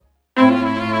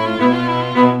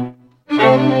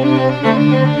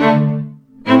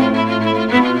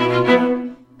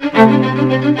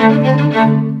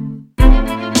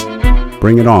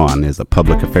Bring It On is a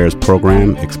public affairs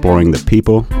program exploring the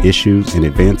people, issues, and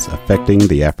events affecting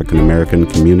the African American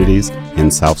communities in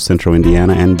South Central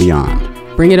Indiana and beyond.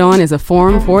 Bring It On is a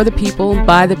forum for the people,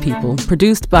 by the people,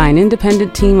 produced by an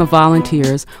independent team of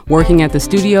volunteers working at the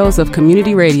studios of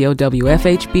Community Radio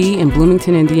WFHB in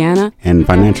Bloomington, Indiana, and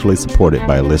financially supported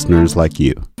by listeners like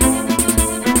you.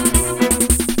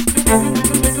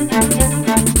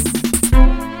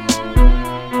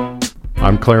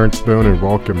 I'm Clarence Boone, and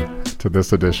welcome to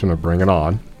this edition of Bring It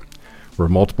On. We're a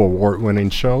multiple award-winning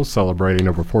show celebrating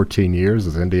over 14 years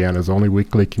as Indiana's only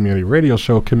weekly community radio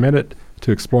show committed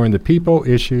to exploring the people,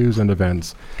 issues, and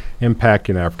events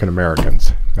impacting African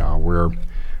Americans. We're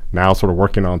now sort of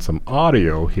working on some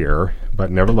audio here,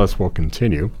 but nevertheless we'll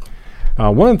continue.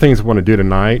 One of the things we want to do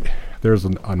tonight, there's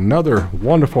another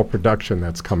wonderful production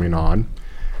that's coming on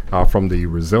from the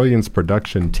Resilience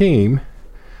production team.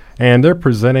 And they're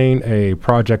presenting a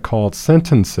project called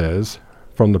Sentences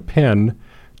from the Pen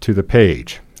to the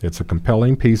Page. It's a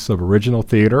compelling piece of original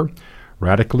theater,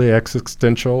 radically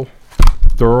existential,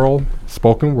 thorough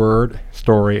spoken word,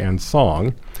 story, and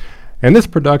song. And this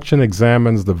production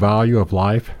examines the value of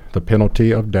life, the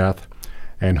penalty of death,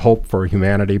 and hope for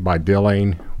humanity by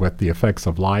dealing with the effects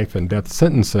of life and death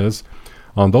sentences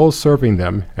on those serving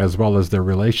them, as well as their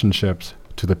relationships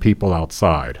to the people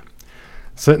outside.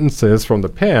 Sentences from the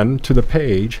Pen to the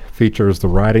Page features the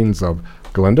writings of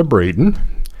Glenda Breeden,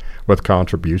 with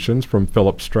contributions from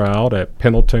Philip Stroud at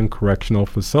Pendleton Correctional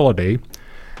Facility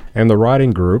and the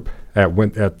writing group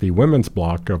at the Women's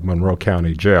Block of Monroe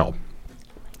County Jail.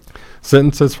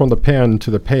 Sentences from the Pen to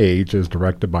the Page is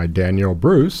directed by Danielle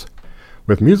Bruce,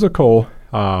 with musical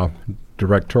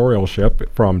directorialship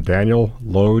from Daniel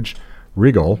Loge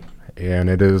Regal, and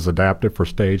it is adapted for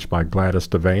stage by Gladys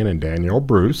Devane and Danielle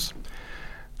Bruce.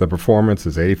 The performance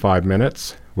is 85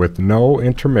 minutes with no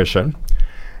intermission,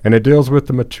 and it deals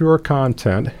with mature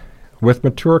content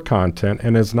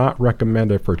and is not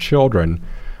recommended for children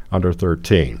under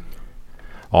 13.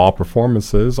 All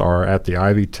performances are at the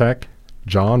Ivy Tech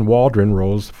John Waldron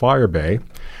Rose Fire Bay,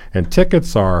 and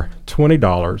tickets are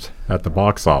 $20 at the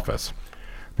box office.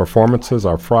 Performances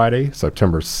are Friday,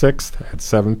 September 6th at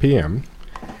 7 p.m.,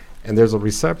 and there's a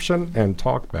reception and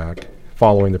talkback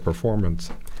following the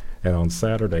performance. And on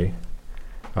Saturday,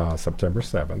 September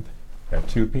 7th, at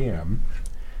 2 p.m.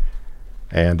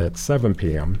 and at 7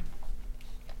 p.m.,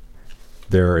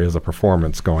 there is a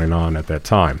performance going on at that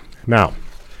time. Now,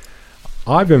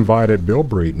 I've invited Bill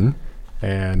Breeden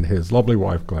and his lovely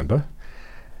wife, Glenda,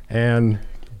 and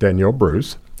Danielle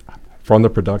Bruce from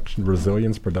the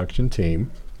Resilience production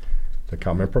team to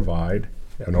come and provide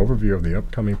an overview of the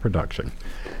upcoming production.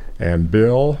 And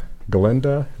Bill,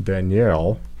 Glenda,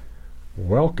 Danielle,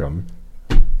 welcome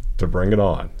to Bring It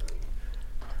On.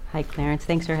 Hi, Clarence.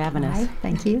 Thanks for having us. Hi,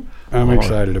 thank you. I'm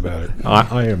excited about it.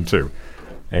 I am too.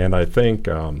 And I think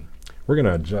we're going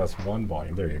to adjust one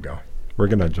volume. There you go. We're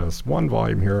going to adjust one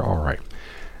volume here. All right.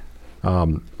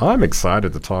 I'm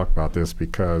excited to talk about this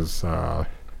because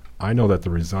I know that the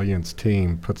Resilience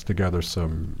team puts together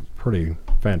some pretty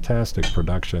fantastic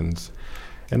productions.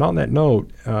 And on that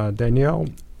note, Danielle,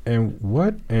 and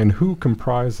what and who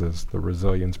comprises the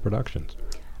Resilience Productions?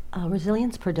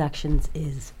 Resilience Productions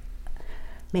is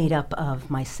made up of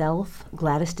myself,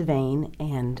 Gladys Devane,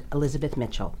 and Elizabeth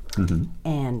Mitchell. Mm-hmm.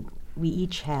 And we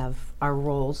each have our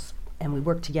roles, and we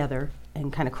work together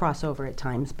and kind of cross over at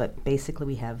times, but basically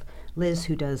we have Liz,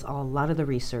 who does a lot of the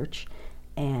research,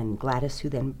 and Gladys, who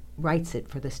then writes it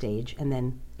for the stage, and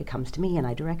then it comes to me and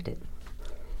I direct it.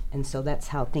 And so that's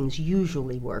how things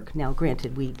usually work. Now,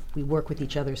 granted, we work with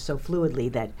each other so fluidly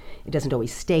that it doesn't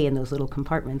always stay in those little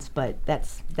compartments, but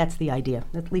that's the idea.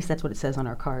 At least that's what it says on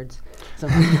our cards. So,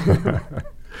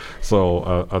 so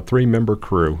a three-member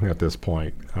crew at this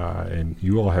point, and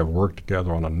you all have worked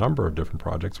together on a number of different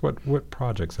projects. What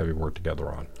projects have you worked together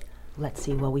on? Let's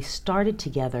see. Well, we started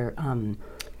together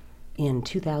in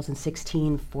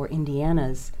 2016 for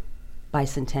Indiana's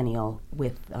bicentennial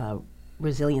with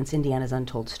Resilience Indiana's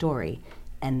Untold Story,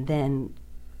 and then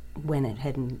when it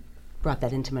had brought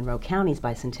that into Monroe County's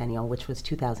bicentennial, which was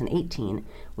 2018,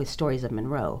 with Stories of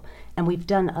Monroe. And we've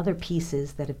done other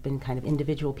pieces that have been kind of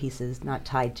individual pieces, not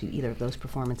tied to either of those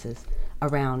performances,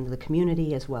 around the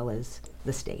community as well as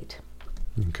the state.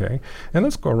 Okay, and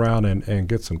let's go around and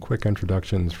get some quick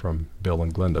introductions from Bill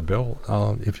and Glenda. Bill,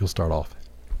 if you'll start off.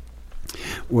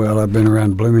 Well, I've been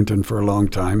around Bloomington for a long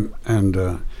time,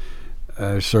 and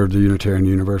I served the Unitarian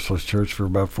Universalist Church for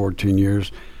about 14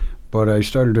 years. But I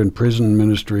started in prison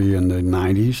ministry in the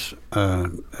 90s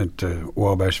at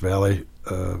Wabash Valley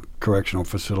Correctional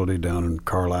Facility down in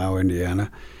Carlisle,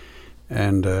 Indiana.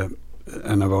 And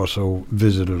I've also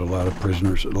visited a lot of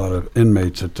prisoners, a lot of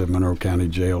inmates at the Monroe County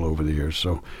Jail over the years.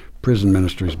 So prison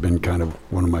ministry has been kind of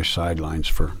one of my sidelines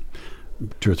for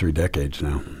 2 or 3 decades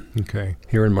now. Okay.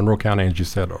 Here in Monroe County, as you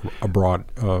said, abroad,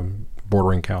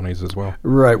 bordering counties as well.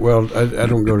 Right. Well, I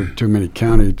don't go to too many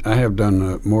counties. I have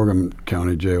done Morgan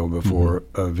County Jail before,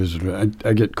 visited.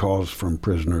 I get calls from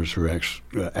prisoners who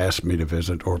ask me to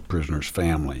visit, or prisoners'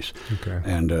 families. Okay.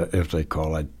 And if they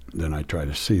call, then I try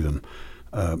to see them.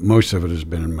 Most of it has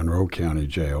been in Monroe County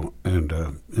Jail and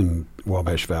in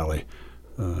Wabash Valley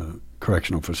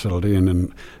Correctional Facility. And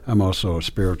then I'm also a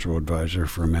spiritual advisor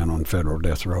for men on federal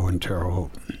death row in Terre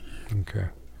Haute. Okay.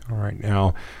 All right.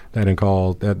 Now, that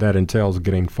entails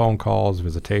getting phone calls,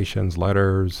 visitations,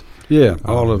 letters. Yeah,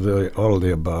 all of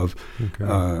the above.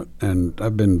 Okay. And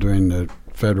I've been doing the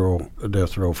federal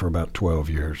death row for about 12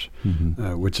 years,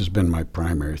 which has been my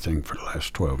primary thing for the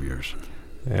last 12 years.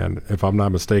 And if I'm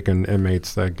not mistaken,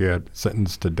 inmates that get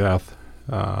sentenced to death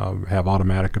have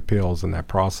automatic appeals in that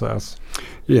process.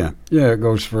 Yeah,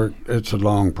 it's a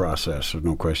long process. There's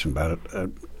no question about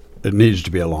it. It needs to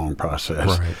be a long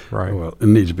process. Right. Well, it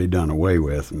needs to be done away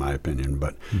with, in my opinion.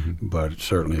 But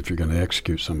certainly, if you're going to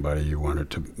execute somebody, you want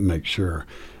it to make sure.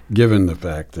 Given the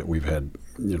fact that we've had,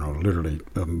 literally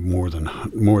more than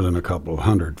a couple of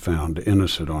hundred found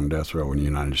innocent on death row in the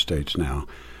United States now,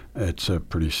 it's a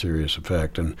pretty serious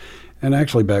effect. And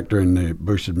actually, back during the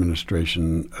Bush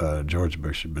administration, George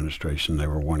Bush administration, they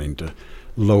were wanting to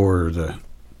lower the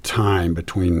time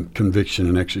between conviction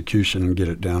and execution and get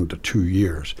it down to 2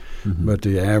 years. But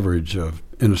the average of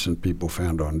innocent people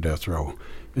found on death row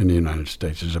in the United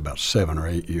States is about 7 or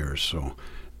 8 years. So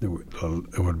there would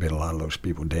have been a lot of those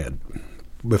people dead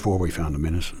before we found them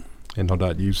innocent. And no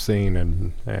doubt you've seen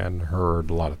and heard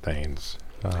a lot of things.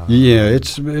 Yeah,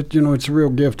 it's a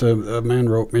real gift. A man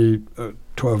wrote me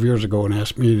 12 years ago and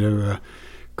asked me to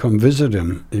come visit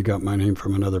him. He got my name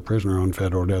from another prisoner on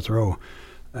federal death row.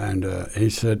 And he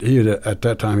said at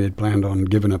that time he had planned on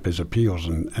giving up his appeals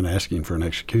and asking for an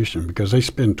execution, because they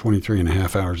spend 23 and a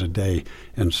half hours a day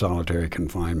in solitary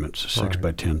confinement, 6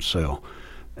 by 10 cell.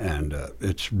 And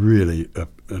it's really,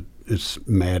 it's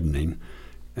maddening.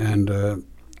 And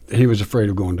he was afraid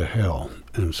of going to hell.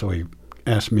 And so he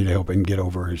asked me to help him get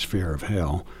over his fear of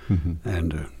hell.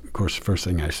 And of course, the first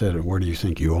thing I said, where do you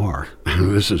think you are?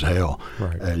 This is hell.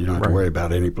 Right. You don't have to worry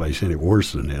about any place any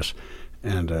worse than this.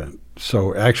 And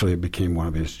so actually it became one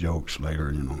of his jokes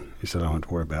later, He said, I don't have to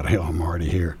worry about hell, I'm already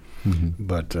here.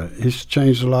 But he's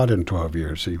changed a lot in 12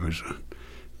 years.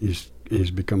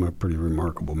 He's become a pretty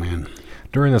remarkable man.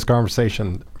 During this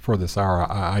conversation for this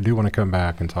hour, I do want to come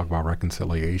back and talk about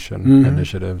reconciliation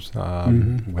initiatives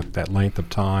with that length of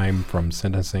time from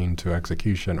sentencing to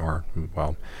execution, or,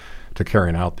 to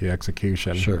carrying out the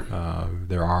execution. Sure.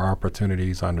 There are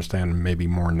opportunities, I understand, maybe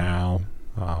more now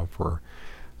for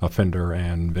offender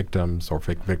and victims or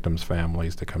victims'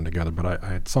 families to come together. But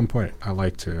at some point, I'd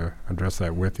like to address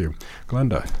that with you.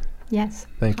 Glenda. Yes.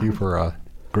 Thank you for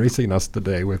gracing us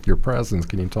today with your presence.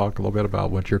 Can you talk a little bit about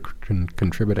what you're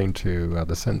contributing to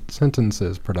the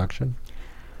Sentences production?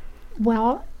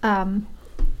 Well,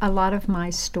 a lot of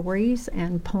my stories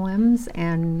and poems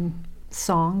and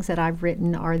songs that I've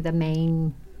written are the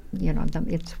main,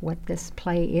 it's what this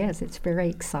play is. It's very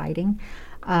exciting.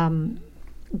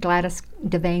 Gladys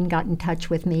Devane got in touch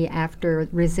with me after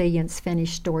Resilience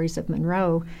finished Stories of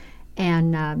Monroe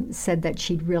and said that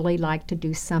she'd really like to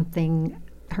do something.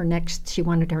 She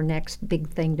wanted her next big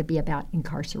thing to be about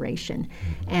incarceration.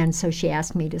 And so she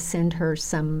asked me to send her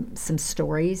some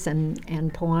stories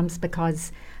and poems,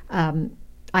 because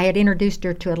I had introduced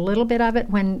her to a little bit of it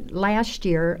when last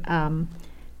year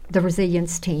the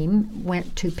Resilience team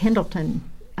went to Pendleton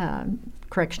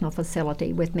Correctional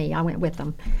Facility with me. I went with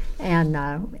them,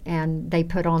 and they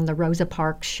put on the Rosa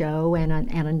Parks show and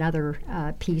another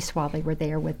piece while they were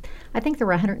there. I think there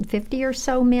were 150 or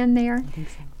so men there, I think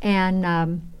so.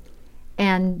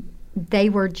 And they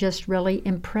were just really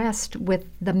impressed with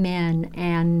the men,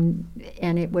 and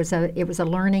it was a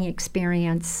learning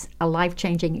experience, a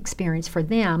life-changing experience for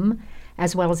them,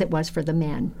 as well as it was for the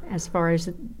men, as far as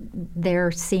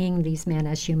they're seeing these men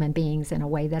as human beings in a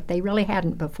way that they really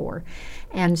hadn't before.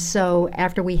 And so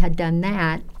after we had done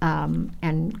that,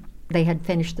 and they had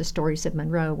finished the Stories of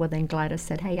Monroe, well, then Gladys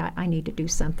said, hey, I need to do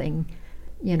something,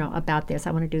 about this.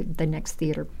 I want to do the next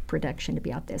theater production to be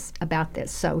about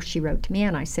this. So she wrote to me,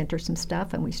 and I sent her some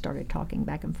stuff, and we started talking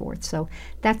back and forth. So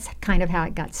that's kind of how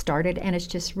it got started, and it's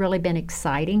just really been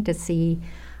exciting to see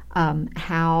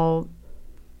how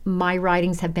my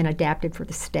writings have been adapted for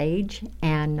the stage,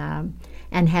 and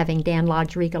having Dan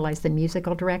Lodge Regal as the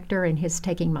musical director, and his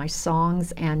taking my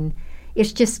songs, and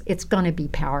it's going to be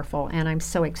powerful, and I'm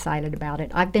so excited about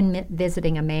it. I've been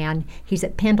visiting a man, he's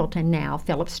at Pendleton now,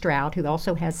 Philip Stroud, who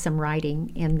also has some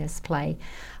writing in this play.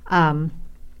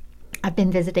 I've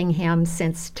been visiting him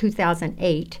since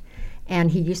 2008,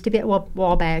 and he used to be at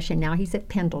Wabash, and now he's at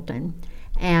Pendleton.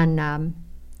 And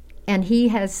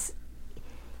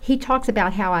he talks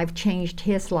about how I've changed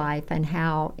his life and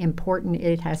how important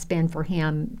it has been for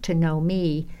him to know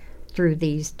me through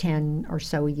these 10 or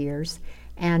so years.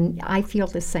 And I feel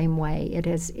the same way.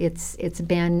 It's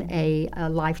been a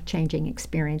life-changing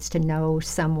experience to know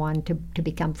someone, to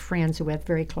become friends with,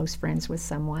 very close friends with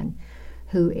someone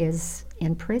who is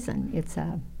in prison.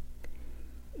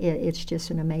 It's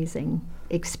just an amazing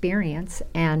experience,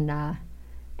 and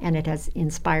it has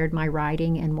inspired my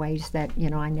writing in ways that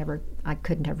I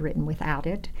couldn't have written without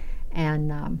it,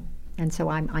 and so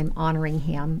I'm honoring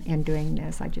him in doing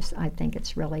this. I think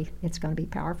it's going to be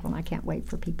powerful, and I can't wait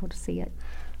for people to see it.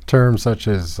 Terms such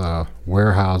as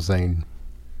warehousing,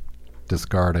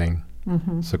 discarding,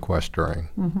 sequestering,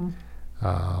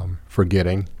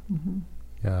 forgetting,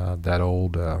 that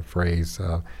old phrase,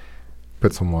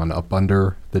 put someone up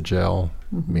under the jail,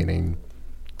 meaning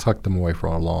tuck them away for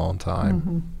a long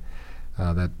time.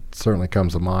 That certainly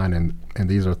comes to mind, and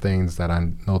these are things that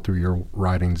I know through your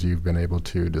writings you've been able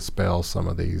to dispel some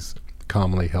of these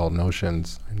commonly held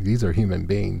notions. And these are human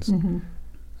beings.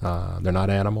 They're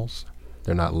not animals.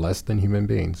 They're not less than human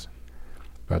beings.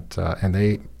 But and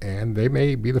they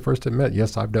may be the first to admit,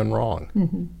 yes, I've done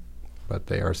wrong. But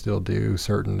they are still due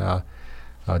certain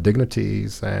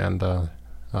dignities and,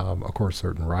 of course,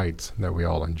 certain rights that we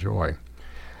all enjoy.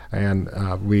 And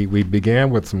we began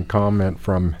with some comment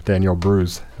from Danielle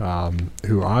Bruce,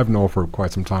 who I've known for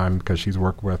quite some time because she's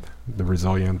worked with the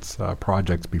Resilience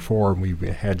projects before, and we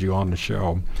had you on the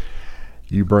show.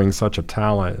 You bring such a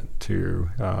talent to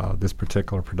this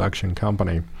particular production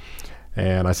company.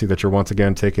 And I see that you're once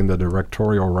again taking the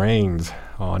directorial reins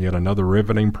on yet another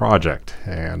riveting project.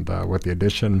 And with the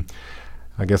addition,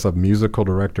 I guess, of musical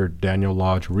director Daniel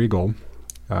Lodge Regal,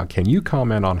 can you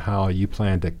comment on how you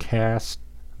plan to cast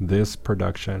this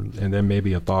production, and then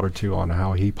maybe a thought or two on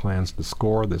how he plans to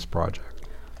score this project?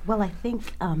 Well, I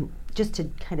think just to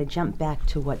kind of jump back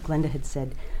to what Glenda had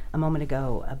said a moment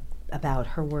ago about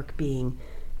her work being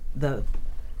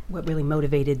what really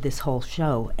motivated this whole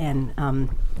show, and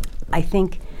I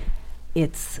think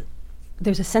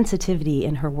there's a sensitivity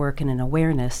in her work and an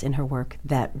awareness in her work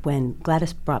that when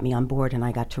Gladys brought me on board and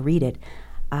I got to read it,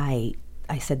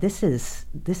 I said, this is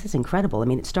incredible. I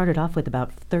mean, it started off with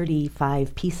about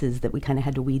 35 pieces that we kind of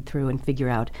had to weed through and figure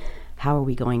out how are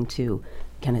we going to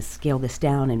kind of scale this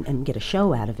down and get a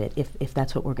show out of it if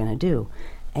that's what we're going to do.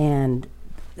 And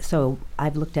so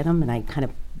I've looked at them and I kind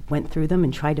of went through them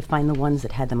and tried to find the ones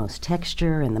that had the most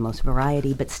texture and the most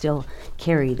variety, but still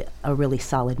carried a really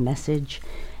solid message.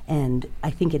 And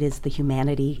I think it is the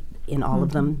humanity in all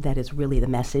of them that is really the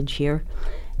message here.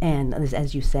 And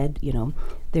as you said,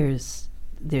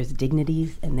 there's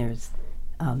dignities and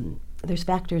there's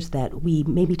factors that we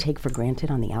maybe take for granted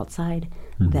on the outside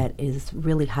that is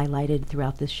really highlighted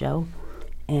throughout this show.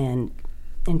 And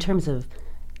in terms of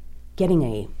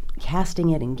casting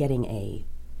it and getting a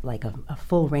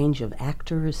full range of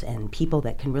actors and people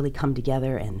that can really come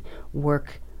together and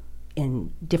work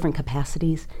in different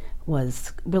capacities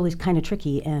was really kind of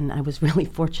tricky. And I was really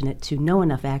fortunate to know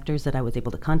enough actors that I was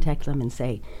able to contact them and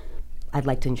say, I'd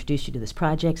like to introduce you to this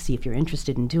project, see if you're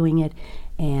interested in doing it.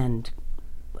 And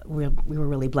we were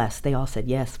really blessed. They all said,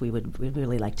 yes, we'd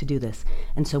really like to do this.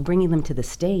 And so bringing them to the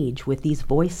stage with these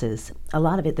voices, a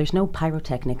lot of it, there's no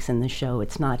pyrotechnics in the show.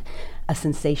 It's not a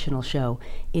sensational show.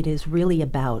 It is really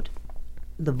about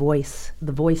the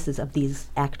voices of these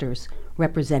actors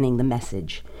representing the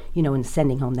message, and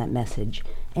sending home that message.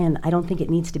 And I don't think it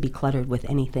needs to be cluttered with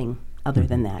anything other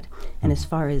than that. And as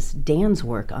far as Dan's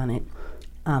work on it,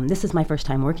 this is my first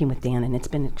time working with Dan, and it's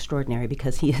been extraordinary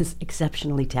because he is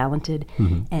exceptionally talented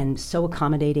and so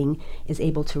accommodating, is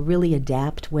able to really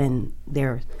adapt when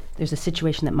there's a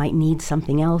situation that might need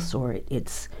something else, or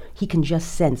he can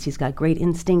just sense. He's got great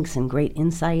instincts and great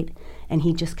insight, and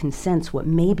he just can sense what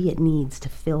maybe it needs to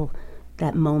fill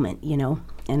that moment,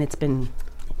 and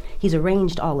he's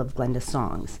arranged all of Glenda's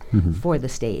songs for the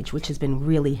stage, which has been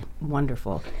really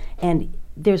wonderful. And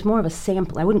there's more of a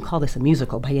sample. I wouldn't call this a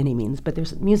musical by any means, but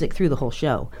there's music through the whole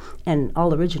show and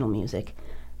all original music.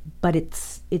 But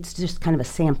it's just kind of a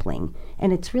sampling,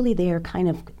 and it's really there kind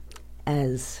of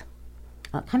as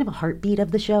kind of a heartbeat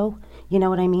of the show. You know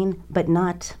what I mean? But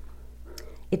not.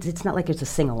 it's not like it's a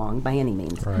sing-along by any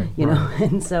means, Right, you know.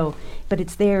 right. And so, but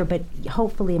it's there. But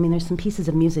hopefully, I mean, there's some pieces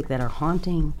of music that are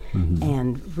haunting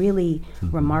and really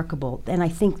remarkable. And I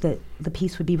think that the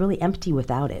piece would be really empty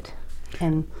without it.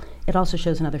 And it also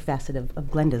shows another facet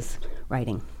of Glenda's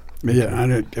writing. Yeah,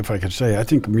 and if I could say, I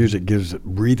think music gives it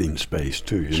breathing space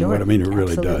too. You know Sure, what I mean? It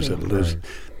really does. absolutely.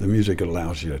 The music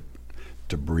allows you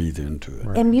to breathe into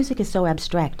it. And music is so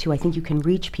abstract too. I think you can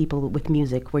reach people with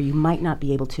music where you might not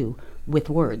be able to with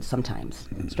words sometimes,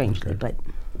 strangely. Okay. But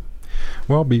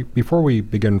Well, before we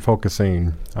begin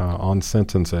focusing on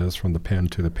sentences from the pen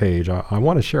to the page, I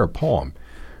want to share a poem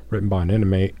written by an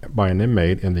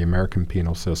inmate in the American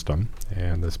penal system.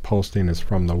 And this posting is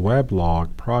from the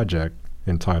weblog project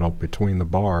entitled Between the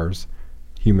Bars,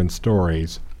 Human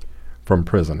Stories from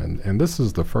Prison. And this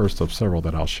is the first of several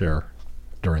that I'll share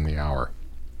during the hour.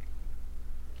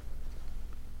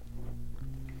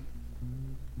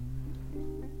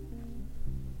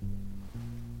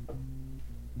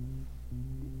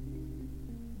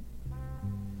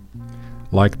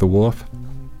 Like the wolf,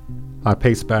 I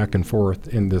pace back and forth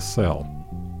in this cell,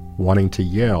 wanting to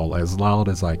yell as loud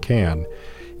as I can,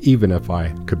 even if I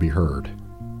could be heard.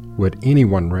 Would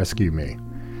anyone rescue me?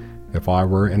 If I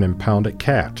were an impounded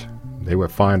cat, they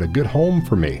would find a good home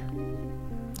for me.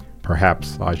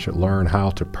 Perhaps I should learn how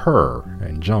to purr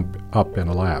and jump up in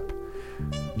a lap.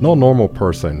 No normal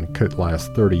person could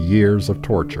last 30 years of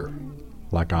torture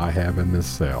like I have in this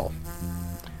cell.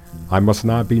 I must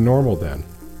not be normal then.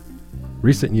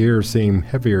 Recent years seem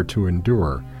heavier to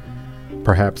endure,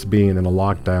 perhaps being in a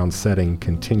lockdown setting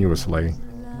continuously,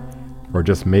 or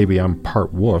just maybe I'm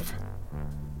part wolf,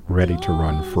 ready to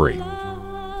run free.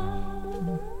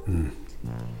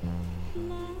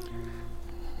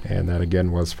 And that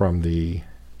again was from the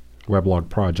weblog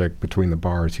project Between the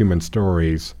Bars, Human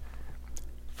Stories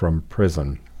from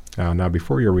Prison. Now,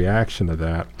 before your reaction to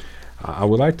that, I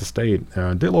would like to state, did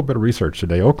a little bit of research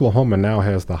today. Oklahoma now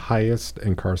has the highest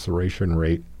incarceration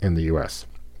rate in the U.S.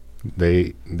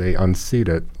 They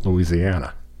unseated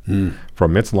Louisiana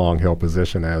from its long-held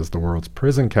position as the world's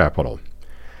prison capital.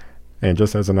 And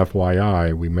just as an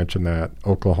FYI, we mentioned that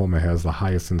Oklahoma has the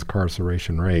highest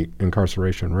incarceration rate.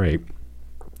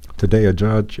 Today, a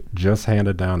judge just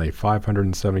handed down a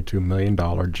 $572 million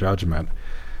judgment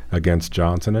against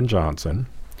Johnson & Johnson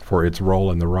for its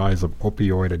role in the rise of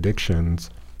opioid addictions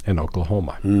in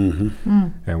Oklahoma.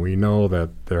 And we know that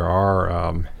there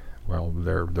are,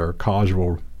 there are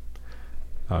causal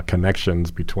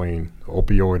connections between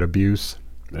opioid abuse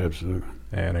Absolutely.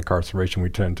 and incarceration. We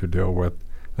tend to deal with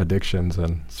addictions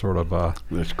and sort of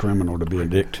It's criminal to be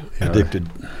addicted.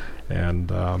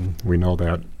 And we know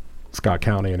that Scott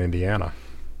County in Indiana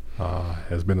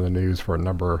has been in the news for a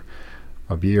number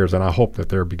of years, and I hope that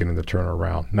they're beginning to turn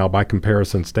around. Now, by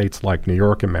comparison, states like New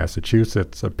York and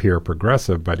Massachusetts appear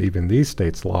progressive, but even these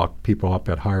states lock people up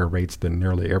at higher rates than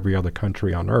nearly every other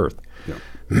country on earth.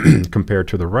 Yeah. Compared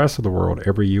to the rest of the world,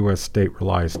 every U.S. state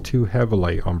relies too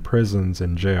heavily on prisons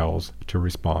and jails to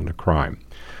respond to crime.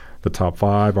 The top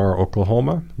 5 are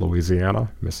Oklahoma, Louisiana,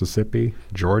 Mississippi,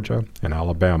 Georgia, and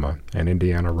Alabama, and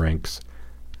Indiana ranks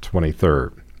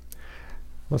 23rd.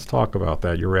 Let's talk about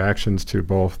that. Your reactions to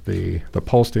both the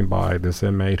posting by this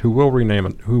inmate, who will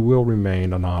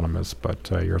remain anonymous,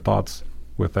 but your thoughts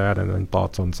with that, and then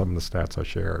thoughts on some of the stats I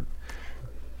shared.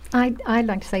 I'd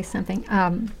like to say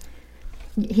something.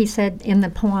 He said in the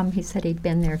poem, he said he'd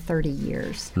been there 30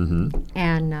 years.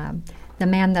 And the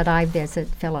man that I visit,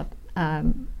 Philip,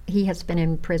 he has been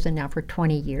in prison now for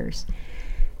 20 years.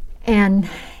 And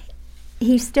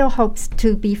he still hopes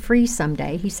to be free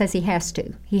someday. He says he has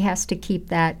to. He has to keep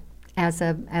that as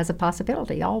a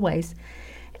possibility always.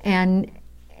 And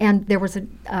there was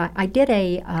I did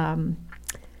a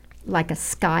like a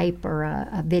Skype or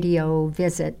a video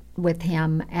visit with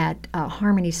him at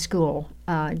Harmony School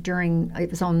it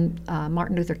was on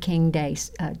Martin Luther King Day.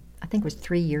 I think it was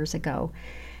 3 years ago.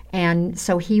 And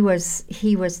so he was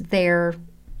there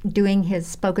doing his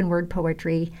spoken word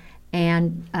poetry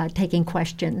and taking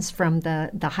questions from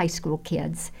the high school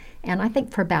kids, and I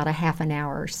think for about a half an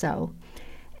hour or so.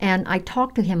 And I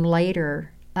talked to him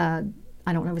later, I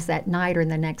don't know if it was that night or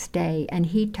the next day, and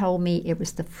he told me it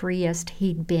was the freest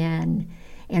he'd been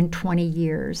in 20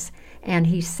 years. And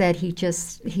he said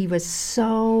he was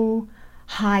so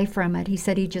high from it. He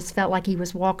said he just felt like he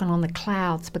was walking on the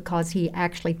clouds because he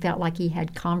actually felt like he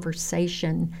had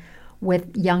conversation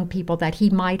with young people that he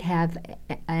might have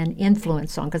an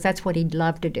influence on, because that's what he'd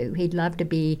love to do. He'd love to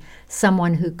be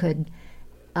someone who could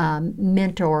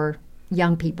mentor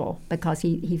young people, because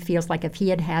he feels like if he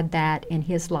had had that in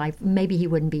his life, maybe he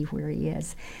wouldn't be where he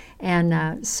is.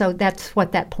 And so that's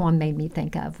what that poem made me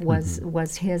think of,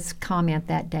 was his comment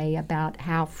that day about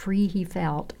how free he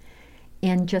felt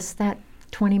in just that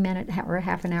 20-minute or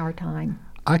half an hour time.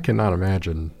 I cannot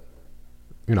imagine,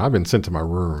 I've been sent to my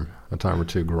room a time or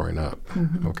two growing up,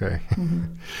 okay?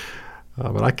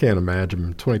 But I can't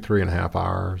imagine 23 and a half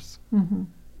hours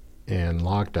in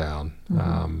lockdown,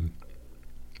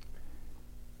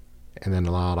 and then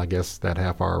allowed, I guess, that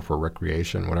half hour for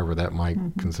recreation, whatever that might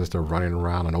consist of, running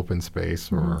around an open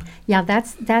space or... Yeah,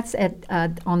 that's at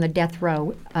on the death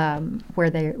row where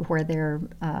they're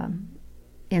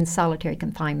in solitary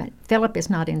confinement. Philip is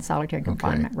not in solitary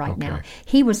confinement right now.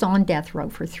 He was on death row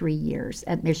for 3 years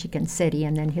at Michigan City,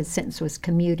 and then his sentence was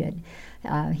commuted.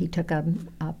 He took a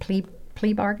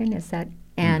plea bargain, is that?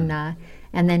 And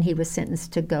then he was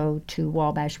sentenced to go to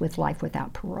Wabash with life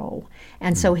without parole.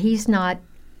 And so he's not.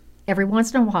 Every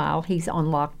once in a while, he's on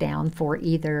lockdown for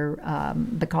either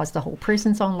because the whole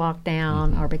prison's on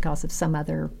lockdown or because of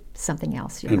something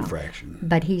else. Infraction.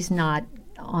 But he's not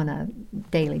on a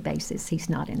daily basis. He's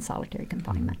not in solitary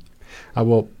confinement. I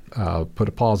will put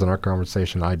a pause in our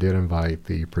conversation. I did invite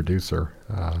the producer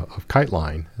of Kite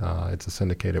Line. It's a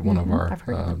syndicated, one of our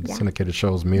syndicated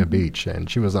shows, Mia Beach, and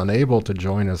she was unable to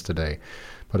join us today,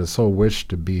 but has so wished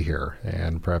to be here.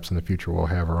 And perhaps in the future we'll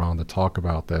have her on to talk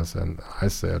about this. And I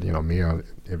said, Mia,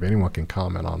 if anyone can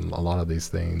comment on a lot of these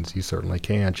things, you certainly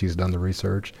can. She's done the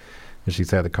research, and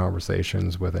she's had the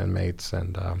conversations with inmates,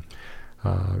 and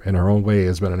in her own way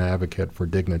has been an advocate for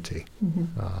dignity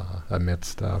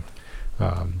amidst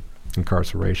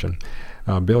incarceration.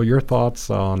 Bill, your thoughts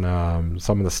on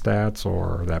some of the stats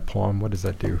or that poem? What does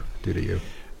that do to you?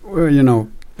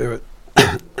 Well,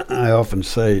 I often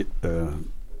say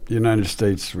the United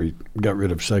States, we got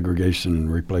rid of segregation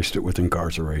and replaced it with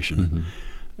incarceration.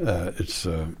 It's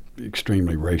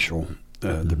extremely racial.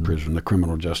 The prison, the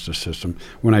criminal justice system.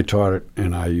 When I taught it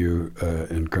in IU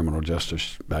in criminal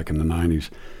justice back in the 90s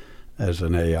as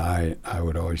an AI, I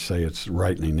would always say it's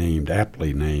aptly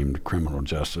named criminal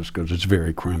justice, because it's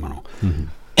very criminal.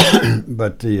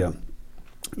 But the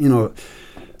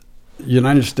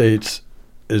United States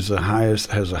has the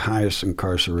highest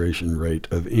incarceration rate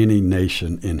of any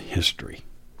nation in history.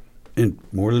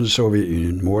 More than the Soviet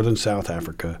Union, more than South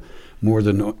Africa, more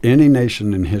than any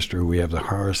nation in history. We have the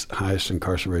highest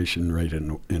incarceration rate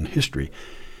in history.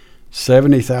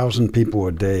 70,000 people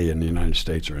a day in the United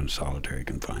States are in solitary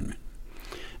confinement.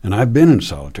 And I've been in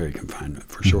solitary confinement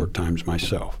for short times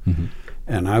myself.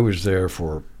 And I was there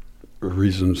for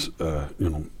reasons,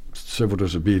 civil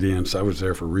disobedience. I was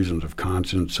there for reasons of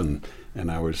conscience, and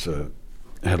I was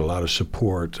had a lot of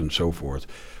support and so forth.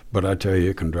 But I tell you,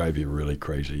 it can drive you really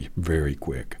crazy very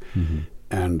quick.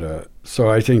 And so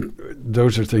I think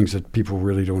those are things that people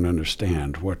really don't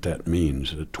understand, what that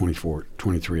means,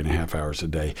 23 and a half hours a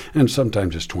day. And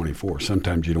sometimes it's 24.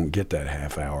 Sometimes you don't get that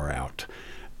half hour out.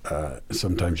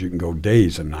 Sometimes you can go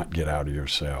days and not get out of your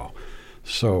cell.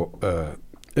 So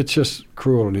it's just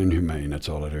cruel and inhumane. That's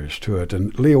all there is to it.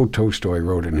 And Leo Tolstoy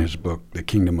wrote in his book, The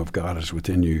Kingdom of God is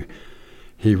Within You.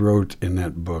 He wrote in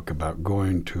that book about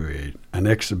going to an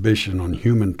exhibition on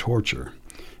human torture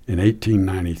in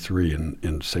 1893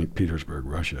 in St. Petersburg,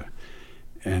 Russia.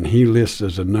 And he lists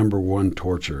as the number one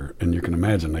torture, and you can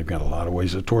imagine they've got a lot of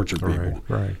ways to torture people.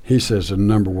 Right. He says the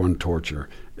number one torture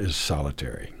is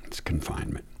solitary. It's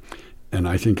confinement. And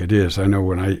I think it is. I know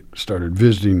when I started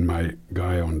visiting my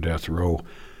guy on death row,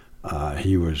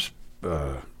 he was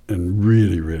in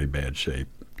really, really bad shape.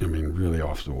 I mean, really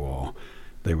off the wall.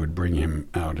 They would bring him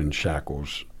out in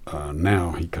shackles.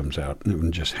 Now he comes out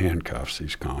in just handcuffs.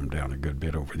 He's calmed down a good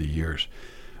bit over the years.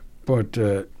 But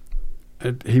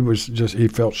he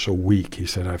felt so weak. He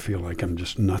said, I feel like I'm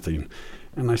just nothing.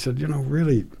 And I said,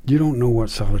 really, you don't know what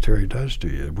solitary does to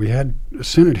you. We had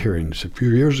Senate hearings a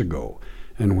few years ago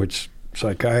in which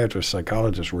psychiatrists,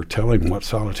 psychologists were telling what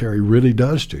solitary really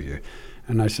does to you.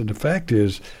 And I said, the fact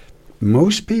is,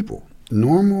 most people,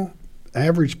 normal,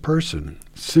 average person,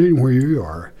 sitting where you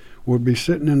are, would be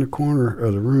sitting in the corner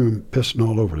of the room pissing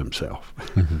all over himself.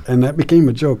 And that became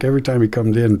a joke. Every time he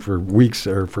comes in for weeks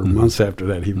or for months after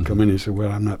that, he would come in and he said,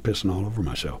 well, I'm not pissing all over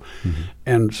myself.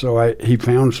 And so he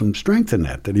found some strength in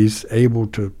that he's able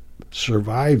to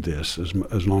survive this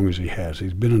as long as he has.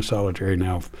 He's been in solitary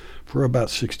now for about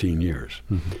 16 years.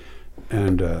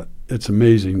 And it's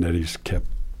amazing that he's kept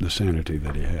the sanity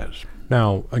that he has.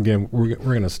 Now, again, we're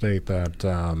going to state that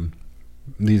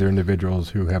these are individuals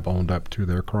who have owned up to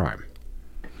their crime.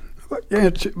 Yeah,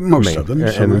 most of them.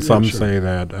 And some say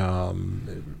that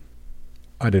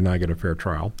I did not get a fair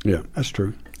trial. Yeah, that's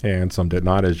true. and some did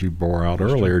not, as you bore out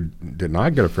earlier, did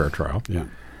not get a fair trial. Yeah.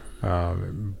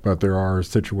 But there are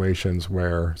situations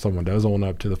where someone does own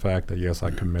up to the fact that, yes,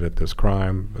 I committed this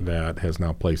crime that has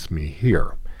now placed me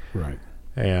here. Right.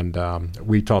 And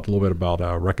we talked a little bit about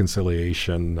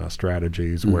reconciliation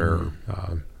strategies where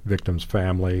victims'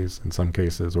 families, in some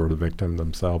cases, or the victim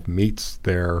themselves, meets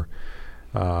their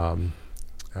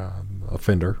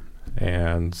offender,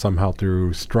 and somehow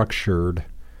through structured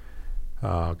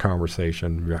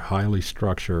conversation, highly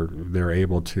structured, they're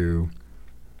able to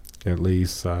at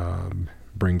least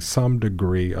bring some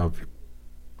degree of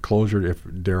closure, if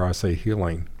dare I say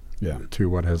healing, to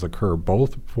what has occurred,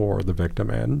 both for the victim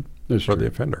and for the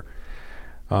offender.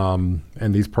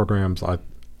 And these programs, I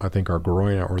think, are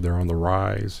growing, or they're on the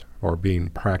rise, or being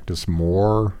practiced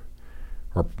more,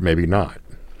 or maybe not.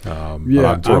 But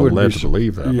I'm sort of led to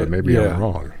believe that, but maybe I'm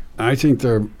wrong. I think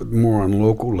they're more on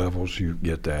local levels. You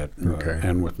get that,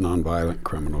 and with nonviolent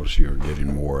criminals, you're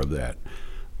getting more of that.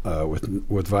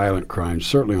 With violent crimes,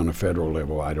 certainly on a federal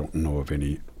level, I don't know of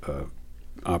any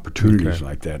opportunities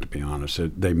like that, to be honest.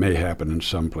 They may happen in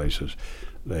some places.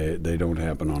 They don't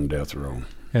happen on death row.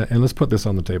 And let's put this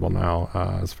on the table now,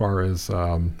 as far as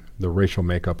the racial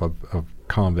makeup of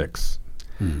convicts.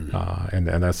 And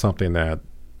that's something that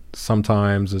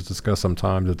sometimes is discussed,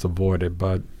 sometimes it's avoided,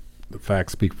 but the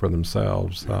facts speak for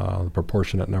themselves. The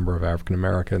proportionate number of African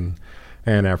American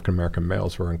and African American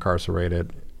males who are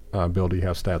incarcerated. Bill, do you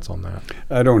have stats on that?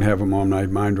 I don't have them on my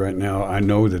mind right now. I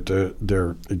know that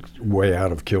they're way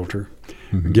out of kilter,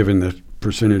 given the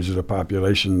percentage of the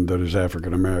population that is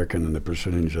African American and the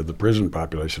percentage of the prison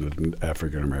population that is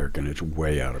African American. It's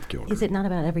way out of kilter. Is it not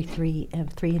about three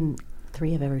of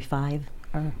every five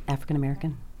are African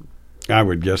American? I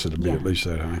would guess it would be at least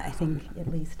that high. I think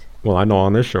at least. Well, I know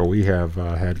on this show we have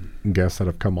had guests that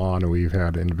have come on, and we've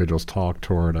had individuals talk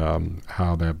toward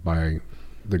how that by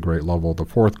the grade level, the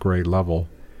fourth grade level,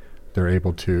 they're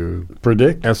able to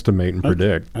estimate and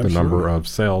predict the number of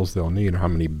cells they'll need, how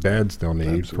many beds they'll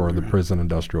need for the prison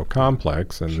industrial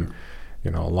complex, and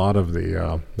a lot of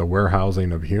the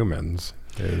warehousing of humans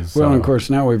is. Well, and of course,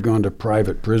 now we've gone to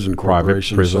private prison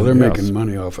corporations, so they're making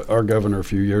money off it. Our governor a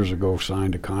few years ago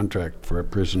signed a contract for a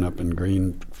prison up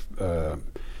in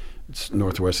it's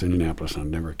northwest Indianapolis. I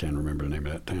never can remember the name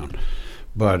of that town,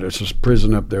 but it's a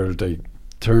prison up there that they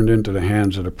turned into the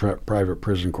hands of the private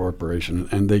prison corporation,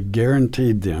 and they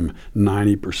guaranteed them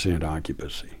 90%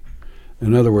 occupancy.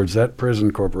 In other words, that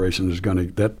prison corporation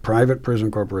that private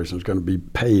prison corporation is going to be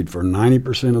paid for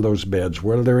 90% of those beds,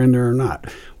 whether they're in there or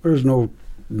not. There's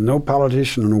no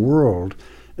politician in the world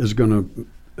is going to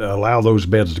allow those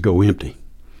beds to go empty.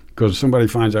 Because if somebody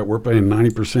finds out we're paying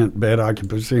 90% bed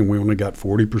occupancy and we only got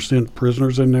 40%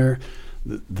 prisoners in there,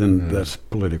 then that's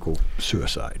political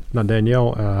suicide. Now,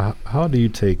 Danielle, how do you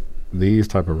take these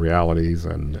type of realities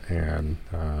and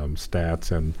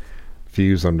stats and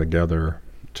fuse them together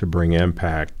to bring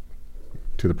impact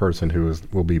to the person who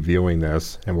will be viewing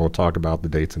this? And we'll talk about the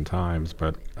dates and times,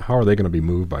 but how are they going to be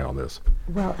moved by all this?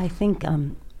 Well, I think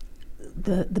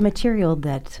the material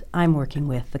that I'm working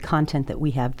with, the content that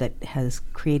we have that has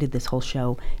created this whole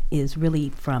show, is really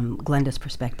from Glenda's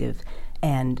perspective,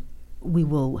 and we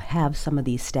will have some of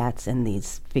these stats and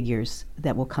these figures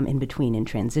that will come in between in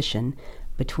transition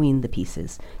between the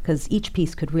pieces, because each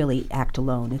piece could really act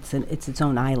alone. It's its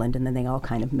own island, and then they all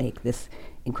kind of make this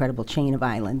incredible chain of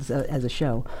islands as a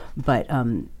show. But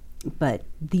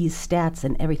these stats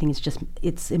and everything is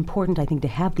it's important, I think, to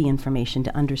have the information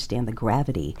to understand the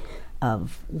gravity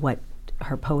of what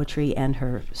her poetry and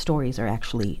her stories are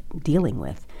actually dealing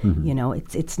with.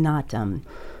 It's not.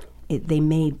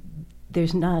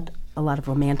 There's not a lot of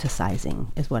romanticizing,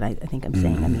 is what I think I'm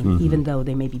saying. I mean, even though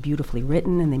they may be beautifully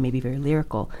written and they may be very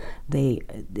lyrical,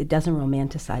 it doesn't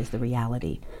romanticize the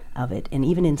reality of it. And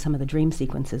even in some of the dream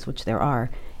sequences, which there are,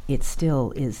 it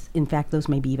still is. In fact, those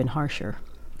may be even harsher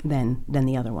than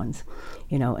the other ones,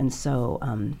 And so,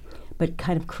 but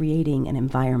kind of creating an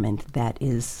environment that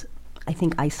is, I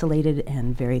think, isolated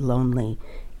and very lonely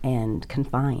and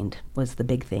confined was the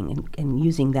big thing, and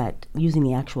using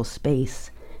the actual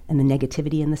space and the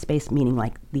negativity in the space, meaning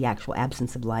like the actual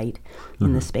absence of light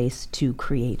in the space, to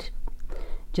create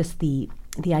just the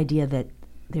idea that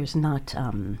there's not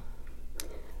a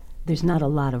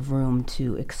lot of room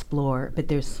to explore, but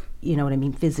there's, what I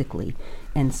mean, physically.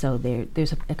 And so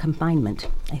there's a confinement,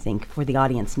 I think, for the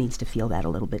audience needs to feel that a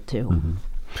little bit too.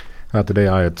 Today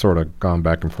I had sort of gone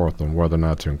back and forth on whether or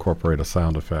not to incorporate a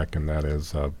sound effect, and that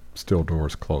is still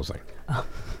doors closing.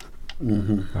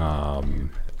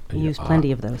 We use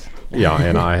plenty of those. Yeah,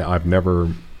 and I've never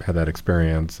had that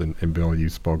experience. And Bill, you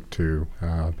spoke to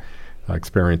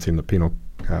experiencing the penal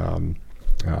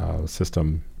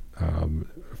system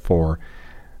for,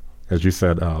 as you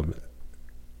said,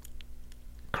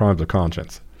 crimes of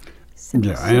conscience.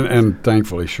 Yeah, and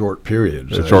thankfully short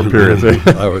periods. Short periods.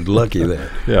 I was lucky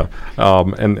there. Yeah,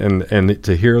 and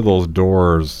to hear those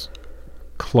doors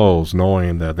close,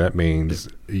 knowing that means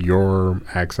your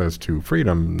access to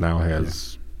freedom now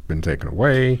has been taken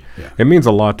away. Yeah. It means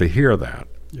a lot to hear that.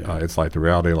 Yeah. It's like the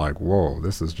reality, like, whoa,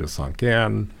 this is just sunk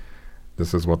in.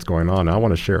 This is what's going on. Now, I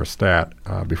want to share a stat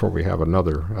before we have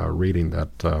another reading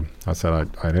that I said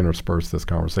I'd intersperse this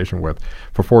conversation with.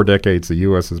 For 4 decades, the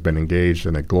U.S. has been engaged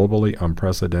in a globally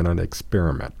unprecedented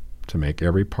experiment to make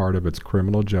every part of its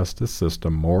criminal justice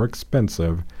system more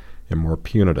expensive and more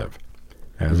punitive.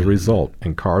 As a result,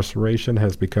 incarceration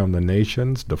has become the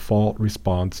nation's default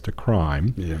response to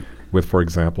crime, with, for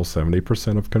example,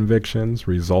 70% of convictions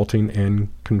resulting in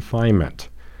confinement,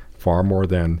 far more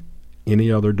than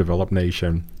any other developed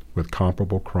nation with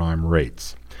comparable crime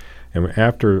rates. And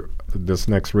after this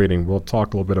next reading, we'll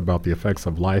talk a little bit about the effects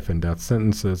of life and death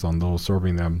sentences on those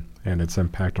serving them and its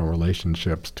impact on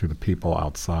relationships to the people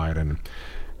outside. And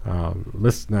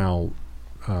let's now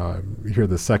hear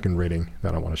the second reading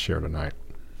that I want to share tonight.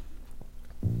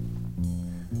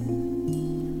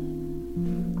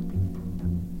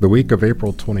 The week of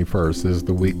April 21st is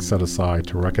the week set aside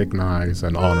to recognize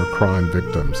and honor crime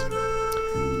victims.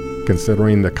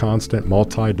 Considering the constant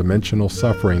multi-dimensional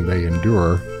suffering they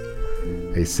endure,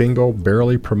 a single,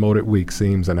 barely promoted week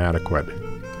seems inadequate.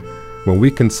 When we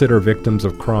consider victims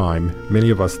of crime, many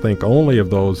of us think only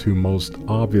of those who most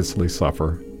obviously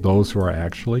suffer, those who are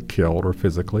actually killed or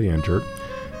physically injured,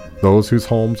 those whose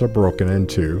homes are broken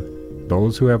into,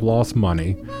 those who have lost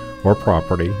money or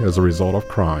property as a result of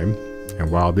crime. And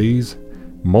while these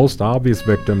most obvious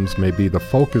victims may be the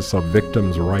focus of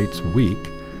Victims' Rights Week,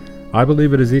 I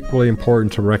believe it is equally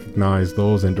important to recognize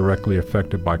those indirectly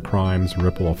affected by crime's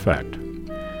ripple effect.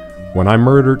 When I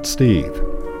murdered Steve,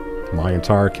 my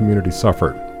entire community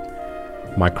suffered.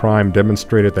 My crime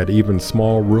demonstrated that even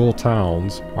small rural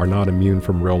towns are not immune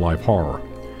from real-life horror.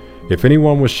 If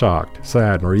anyone was shocked,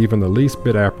 sad, or even the least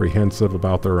bit apprehensive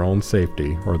about their own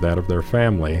safety or that of their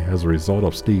family as a result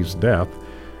of Steve's death,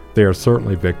 they are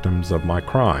certainly victims of my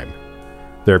crime,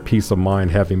 their peace of mind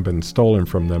having been stolen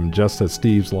from them just as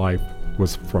Steve's life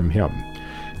was from him.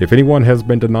 If anyone has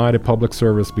been denied a public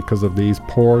service because of these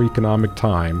poor economic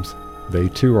times, they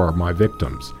too are my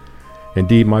victims.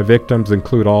 Indeed, my victims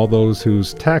include all those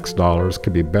whose tax dollars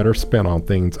could be better spent on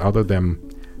things other than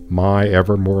my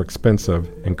ever more expensive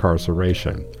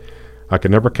incarceration. I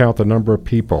can never count the number of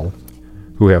people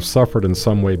who have suffered in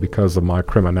some way because of my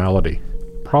criminality.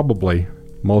 Probably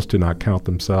most do not count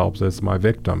themselves as my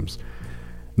victims.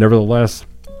 Nevertheless,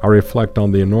 I reflect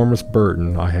on the enormous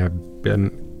burden I have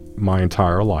been my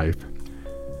entire life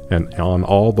and on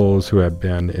all those who have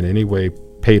been in any way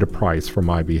paid a price for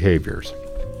my behaviors.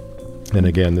 And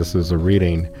again, this is a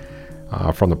reading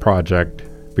from the project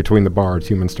Between the Bars,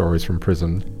 Human Stories from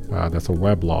Prison. That's a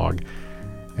weblog,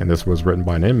 and this was written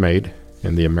by an inmate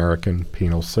in the American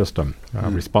penal system.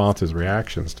 Responses,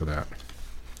 reactions to that.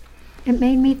 It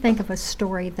made me think of a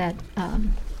story that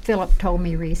Philip told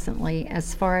me recently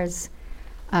as far as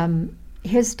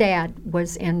his dad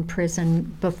was in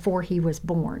prison before he was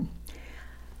born.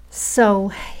 So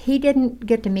he didn't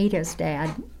get to meet his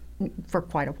dad for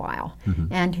quite a while.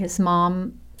 And his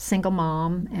mom, single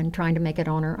mom, and trying to make it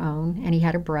on her own, and he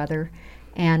had a brother.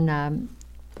 And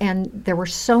there were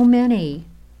so many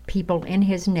people in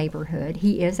his neighborhood.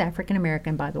 He is African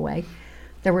American, by the way.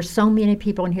 There were so many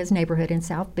people in his neighborhood in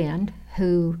South Bend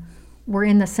who were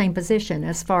in the same position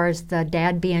as far as the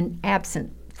dad being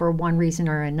absent for one reason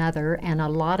or another, and a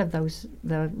lot of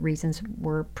the reasons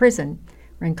were prison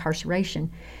or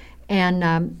incarceration.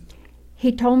 And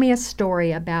he told me a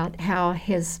story about how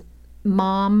his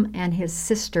mom and his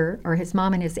sister, or his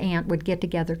mom and his aunt, would get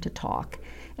together to talk.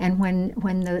 And when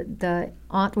the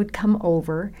aunt would come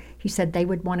over, he said they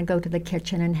would want to go to the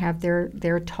kitchen and have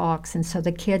their talks. And so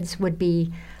the kids would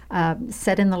be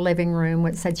set in the living room.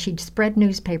 It said she'd spread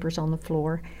newspapers on the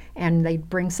floor, and they'd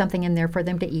bring something in there for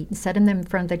them to eat and set them in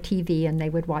front of the TV, and they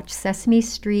would watch Sesame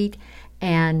Street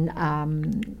and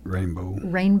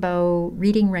Reading Rainbow,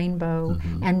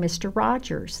 and Mr.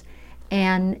 Rogers.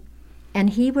 And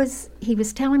he was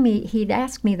telling me, he'd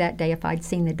asked me that day if I'd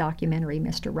seen the documentary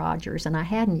Mr. Rogers, and I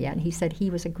hadn't yet. He said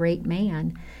he was a great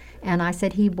man. And I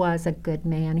said he was a good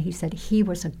man. He said he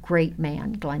was a great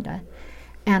man, Glenda.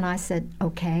 And I said,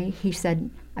 okay. He said,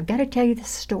 I've got to tell you this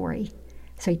story.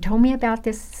 So he told me about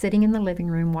this sitting in the living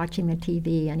room watching the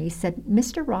TV, and he said,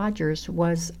 Mr. Rogers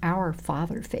was our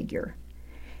father figure.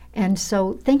 And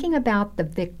so thinking about the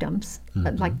victims,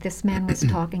 like this man was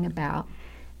talking about,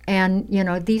 And, you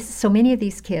know, so many of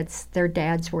these kids, their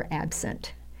dads were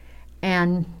absent.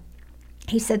 And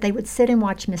he said they would sit and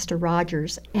watch Mr.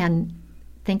 Rogers and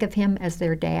think of him as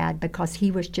their dad because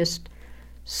he was just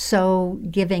so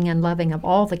giving and loving of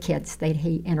all the kids that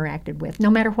he interacted with, no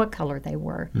matter what color they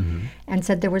were. And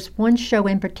said there was one show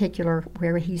in particular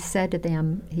where he said to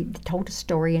them, he told a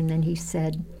story, and then he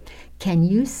said, "Can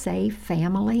you say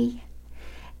family?"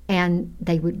 And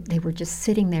they were just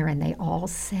sitting there, and they all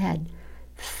said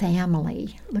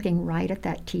family, looking right at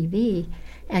that TV.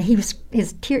 And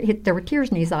there were tears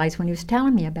in his eyes when he was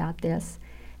telling me about this.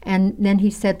 And then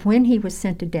he said when he was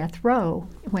sent to death row,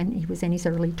 when he was in his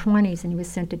early 20s and he was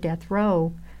sent to death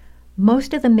row,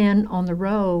 most of the men on the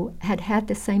row had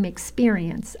the same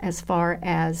experience as far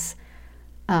as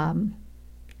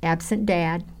absent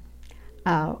dad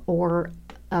or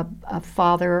a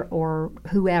father or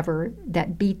whoever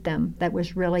that beat them, that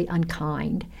was really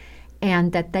unkind.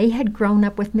 And that they had grown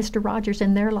up with Mr. Rogers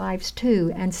in their lives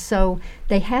too. And so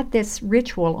they had this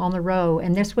ritual on the row,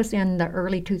 and this was in the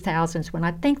early 2000s when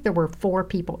I think there were 4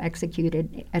 people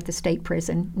executed at the state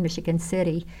prison in Michigan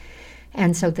City.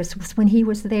 And so this was when he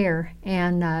was there.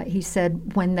 And he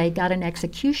said when they got an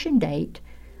execution date,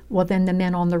 well, then the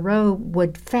men on the row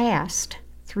would fast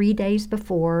 3 days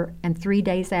before and 3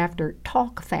 days after,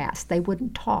 talk fast. They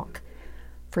wouldn't talk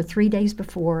for 3 days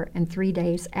before and 3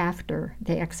 days after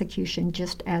the execution,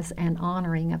 just as an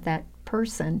honoring of that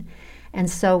person. And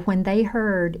so when they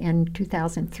heard in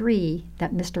 2003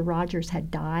 that Mr. Rogers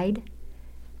had died,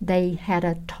 they had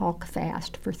a talk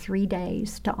fast for 3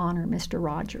 days to honor Mr.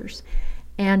 Rogers.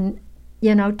 And,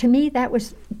 you know, to me that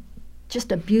was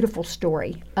just a beautiful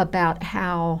story about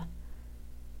how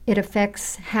it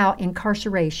affects how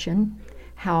incarceration,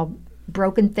 how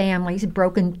broken families,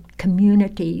 broken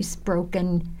communities,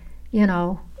 you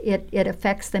know, it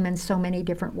affects them in so many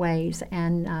different ways.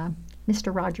 And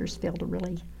Mr. Rogers filled a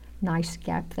really nice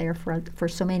gap there for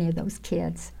so many of those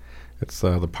kids. It's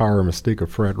the power and mystique of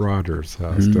Fred Rogers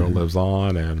still lives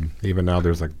on, and even now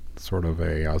there's a sort of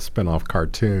a spin-off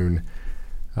cartoon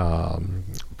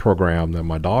program that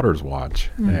my daughters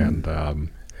watch, and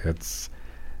it's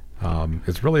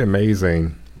really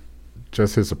amazing.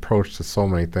 Just his approach to so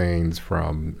many things,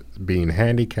 from being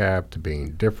handicapped to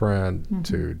being different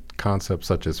to concepts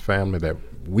such as family that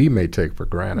we may take for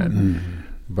granted.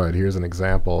 But here's an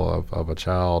example of a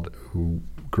child who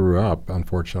grew up,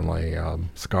 unfortunately,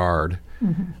 scarred,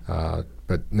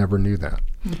 but never knew that.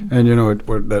 And you know,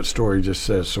 what that story just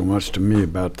says so much to me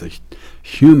about the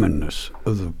humanness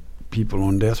of the people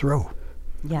on death row.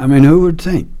 Yeah. I mean, who would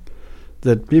think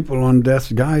that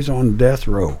guys on death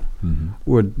row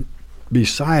would be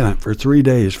silent for 3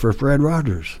 days for Fred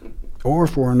Rogers or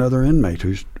for another inmate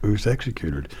who's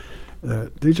executed?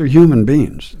 These are human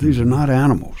beings. These are not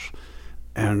animals.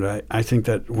 And I think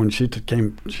that when she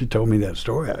told me that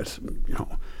story, I said, you know,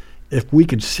 if we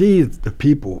could see the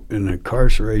people in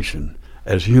incarceration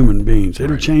as human beings,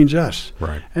 it'll change us.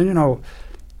 Right. And, you know,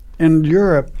 in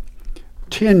Europe,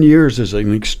 10 years is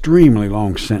an extremely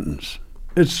long sentence.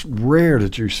 It's rare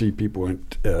that you see people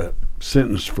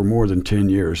sentenced for more than 10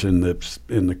 years in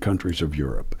the countries of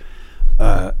Europe.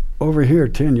 Over here,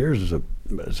 10 years is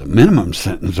a minimum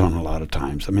sentence on a lot of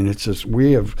times. I mean, it's just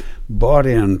we have bought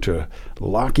into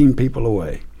locking people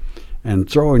away and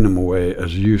throwing them away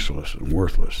as useless and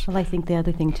worthless. Well, I think the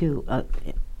other thing too,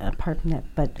 apart from that,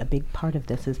 but a big part of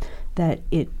this is that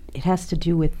it has to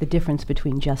do with the difference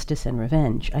between justice and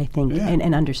revenge, I think,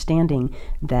 and understanding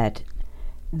that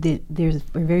we're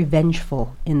very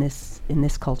vengeful in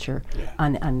this culture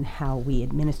on how we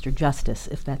administer justice,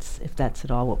 if that's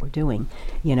at all what we're doing,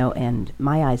 you know. And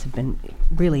my eyes have been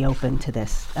really open to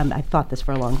this. I've thought this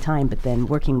for a long time, but then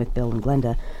working with Bill and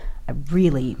Glenda, I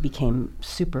really became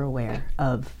super aware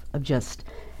of just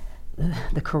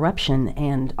the corruption,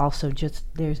 and also just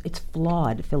it's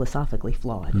flawed, philosophically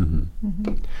flawed.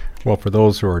 Well, for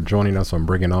those who are joining us on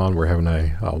Bring It On, we're having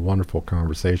a wonderful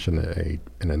conversation, an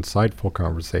insightful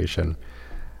conversation,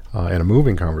 and a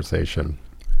moving conversation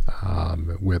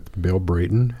with Bill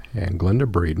Breeden and Glenda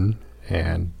Breeden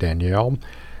and Danielle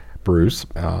Bruce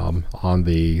on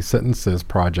the Sentences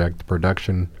Project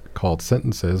production called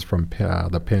Sentences from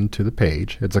the Pen to the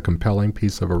Page. It's a compelling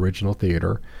piece of original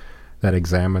theater that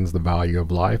examines the value of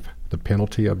life, the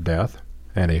penalty of death,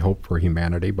 and a hope for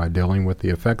humanity by dealing with the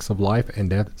effects of life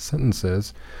and death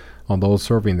sentences on those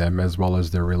serving them, as well as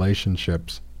their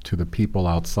relationships to the people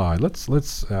outside. Let's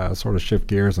sort of shift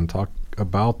gears and talk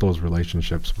about those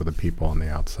relationships with the people on the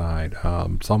outside.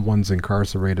 Someone's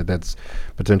incarcerated, that's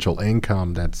potential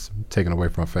income that's taken away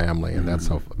from a family, and that's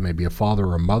maybe a father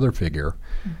or a mother figure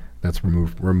that's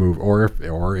remove,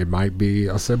 or it might be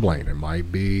a sibling, it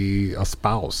might be a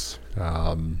spouse.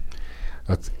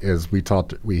 That's, as we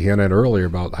hinted earlier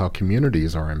about how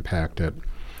communities are impacted.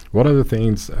 What other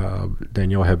things,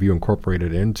 Danielle, have you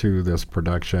incorporated into this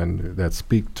production that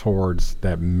speak towards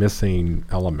that missing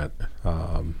element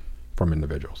from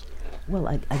individuals? Well,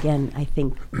 again, I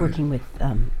think working with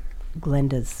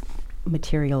Glenda's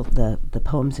material, the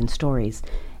poems and stories,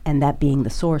 and that being the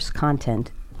source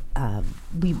content,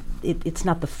 it's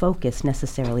not the focus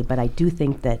necessarily, but I do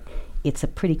think that it's a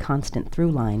pretty constant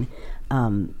through line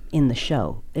in the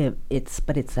show.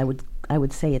 I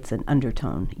would say it's an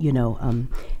undertone.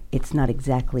 It's not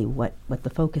exactly what the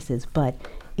focus is, but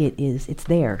it's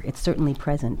there. It's certainly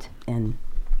present. And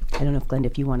I don't know if Glenda,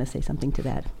 if you want to say something to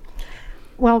that.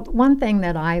 Well, one thing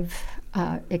that I've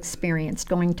experienced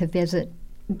going to visit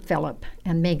Philip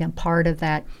and being a part of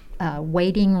that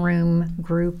waiting room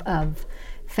group of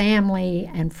family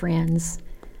and friends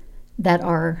that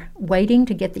are waiting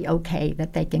to get the okay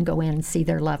that they can go in and see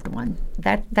their loved one.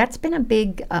 That's been a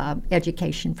big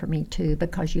education for me too,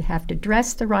 because you have to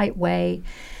dress the right way,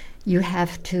 you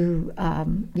have to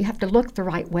look the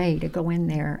right way to go in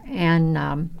there,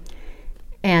 and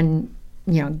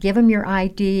give them your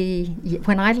ID.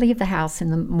 When I leave the house in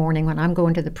the morning, when I'm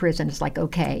going to the prison, it's like,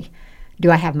 okay, do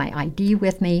I have my ID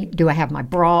with me? Do I have my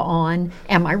bra on?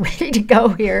 Am I ready to go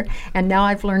here? And now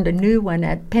I've learned a new one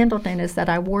at Pendleton, is that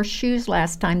I wore shoes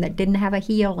last time that didn't have a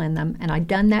heel in them. And I'd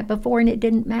done that before and it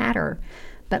didn't matter.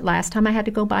 But last time I had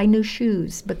to go buy new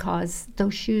shoes because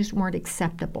those shoes weren't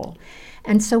acceptable.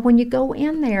 And so when you go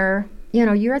in there,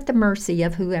 you're at the mercy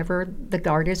of whoever the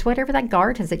guard is, whatever that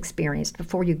guard has experienced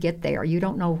before you get there. You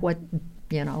don't know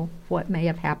what may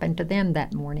have happened to them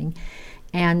that morning.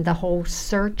 And the whole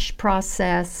search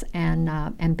process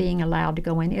and being allowed to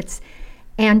go in,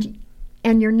 and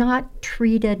you're not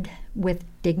treated with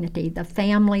dignity. The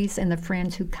families and the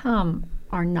friends who come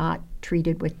are not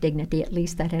treated with dignity. At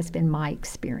least that has been my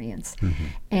experience. Mm-hmm.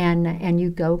 And you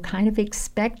go kind of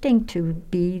expecting to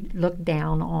be looked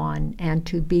down on and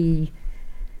to be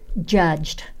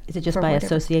judged. Is it just by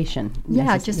association?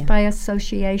 Yeah, just by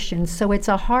association. So it's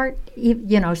a hard,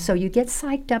 so you get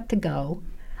psyched up to go.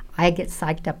 I get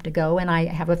psyched up to go, and I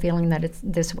have a feeling that it's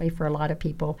this way for a lot of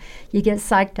people. You get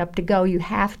psyched up to go, you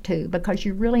have to, because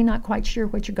you're really not quite sure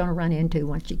what you're going to run into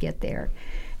once you get there.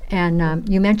 And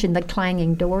you mentioned the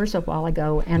clanging doors a while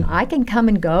ago, and I can come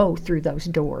and go through those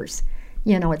doors.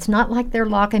 It's not like they're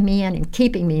locking me in and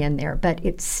keeping me in there, but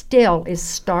it still is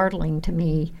startling to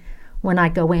me when I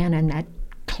go in and that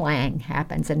clang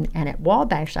happens. And at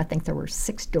Wabash, I think there were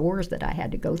 6 doors that I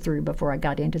had to go through before I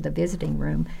got into the visiting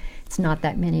room. It's not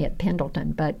that many at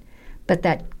Pendleton, but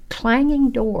that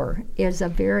clanging door is a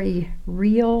very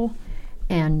real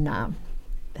and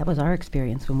that was our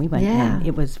experience when we went in.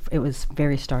 It was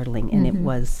very startling, and it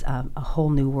was a whole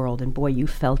new world. And boy, you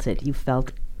felt it. You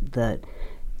felt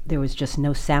there was just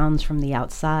no sounds from the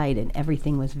outside, and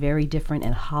everything was very different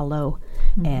and hollow.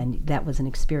 Mm-hmm. And that was an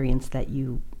experience that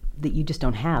you just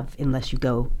don't have unless you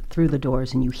go through the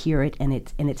doors and you hear it, and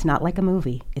it's not like a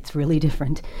movie. It's really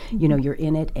different. Mm-hmm. You're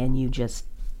in it, and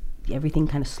everything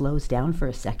kind of slows down for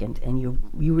a second, and you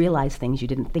realize things you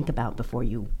didn't think about before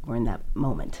you were in that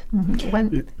moment.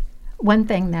 Mm-hmm. One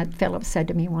thing that Philip said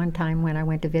to me one time when I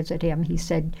went to visit him, he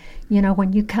said,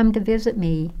 when you come to visit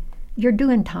me, you're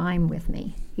doing time with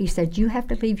me. He said, you have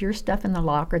to leave your stuff in the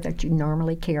locker that you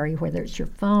normally carry, whether it's your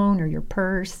phone or your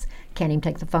purse. Can't even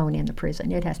take the phone in the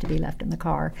prison. It has to be left in the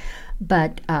car.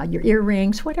 But your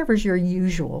earrings, whatever's your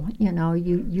usual,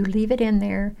 you leave it in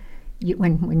there.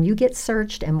 When you get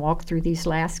searched and walk through these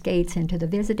last gates into the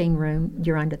visiting room,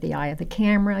 you're under the eye of the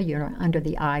camera, you're under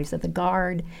the eyes of the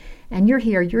guard, and you're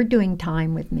here, you're doing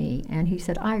time with me. And he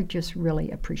said, I just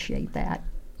really appreciate that.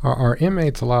 Are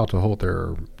inmates allowed to hold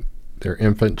their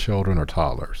infant children or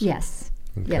toddlers? Yes.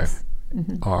 Okay. Yes.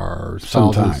 Mm-hmm. Are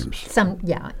sometimes.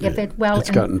 It's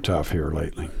gotten tough here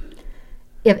lately.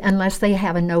 Unless they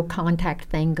have a no contact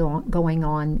thing going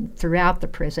on throughout the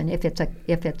prison, if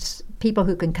it's people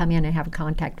who can come in and have a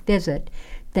contact visit,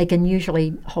 they can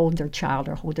usually hold their child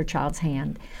or hold their child's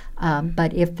hand.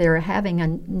 But if they're having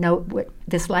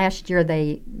this last year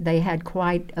they had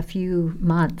quite a few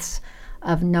months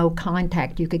of no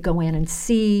contact. You could go in and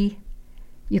see.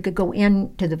 You could go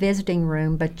into the visiting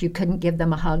room, but you couldn't give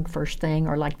them a hug first thing,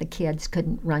 or like the kids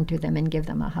couldn't run to them and give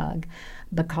them a hug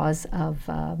because of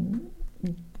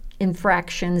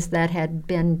infractions that had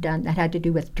been done that had to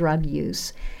do with drug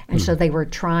use. And so they were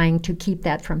trying to keep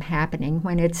that from happening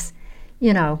when it's,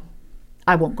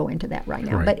 I won't go into that right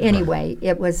now. Right, but anyway,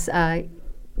 It was,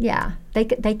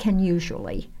 they can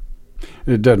usually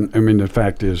It doesn't. I mean, the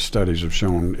fact is, studies have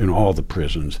shown in all the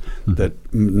prisons that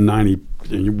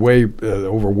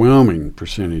overwhelming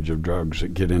percentage of drugs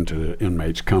that get into the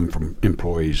inmates come from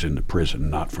employees in the prison,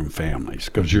 not from families,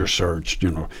 because you're searched.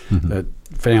 That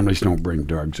families don't bring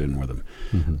drugs in with them.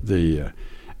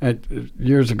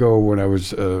 Years ago, when I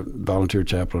was a volunteer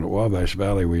chaplain at Wabash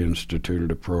Valley, we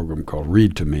instituted a program called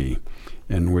Read to Me,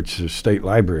 in which the state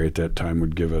library at that time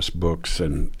would give us books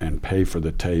and pay for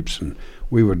the tapes, and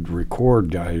we would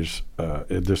record guys.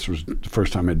 This was the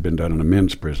first time it had been done in a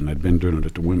men's prison. I'd been doing it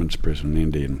at the women's prison in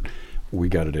Indy, and we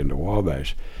got it into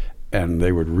Wabash. And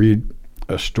they would read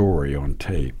a story on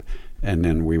tape, and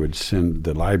then we would send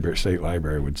the state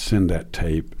library would send that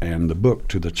tape and the book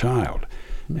to the child.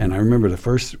 And I remember the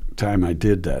first time I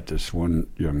did that, this one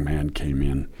young man came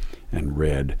in and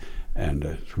read, and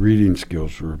his reading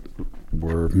skills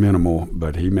were minimal,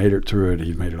 but he made it through it.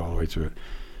 He made it all the way through it.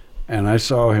 And I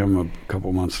saw him a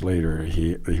couple months later.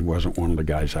 He wasn't one of the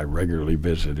guys I regularly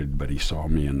visited, but he saw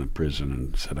me in the prison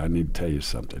and said, "I need to tell you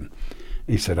something."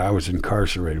 He said, "I was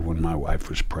incarcerated when my wife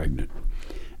was pregnant,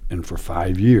 and for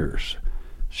 5 years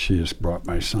she has brought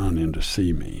my son in to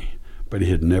see me, but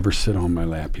he had never sit on my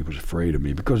lap. He was afraid of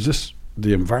me because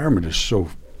the environment is so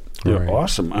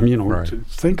awesome. I mean,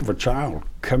 think of a child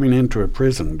coming into a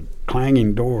prison,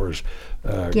 clanging doors,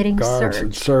 getting guards searched.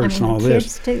 and searched and all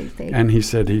this. Too, and he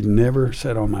said he never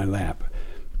sat on my lap,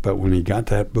 but when he got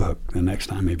that book, the next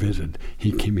time he visited,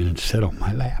 he came in and sat on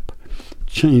my lap.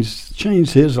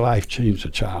 Changed his life, changed the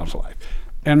child's life.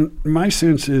 And my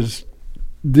sense is,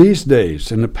 these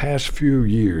days, in the past few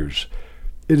years,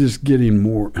 it is getting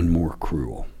more and more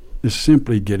cruel. It's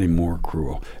simply getting more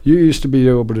cruel. You used to be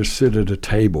able to sit at a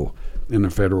table in a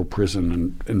federal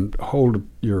prison and hold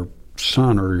your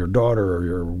son or your daughter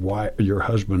or your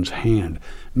husband's hand.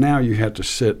 Now you have to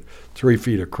sit 3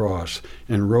 feet across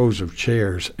in rows of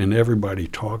chairs and everybody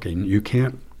talking. You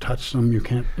can't touch them. You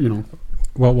can't,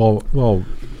 Well,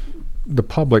 the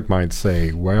public might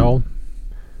say, well,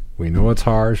 we know it's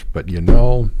harsh, but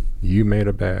you made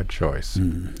a bad choice.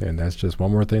 Mm-hmm. And that's just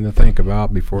one more thing to think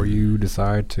about before you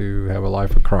decide to have a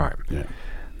life of crime. Yeah.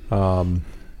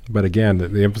 But again,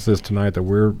 the emphasis tonight that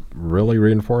we're really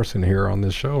reinforcing here on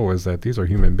this show is that these are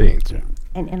human beings. Yeah.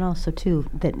 And also, too,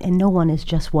 and no one is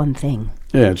just one thing.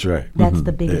 Yeah, that's right. That's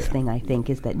the biggest thing, I think,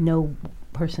 is that no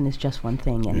person is just one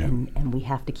thing, and we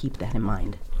have to keep that in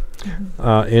mind.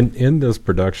 In this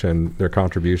production, there are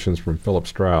contributions from Philip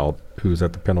Stroud, who's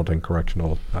at the Pendleton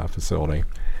Correctional Facility,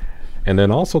 and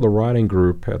then also the writing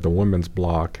group at the women's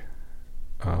block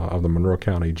of the Monroe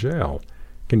County Jail.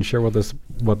 Can you share with us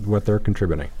what they're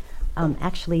contributing?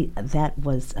 Actually, that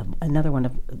was another one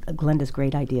of Glenda's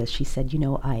great ideas. She said,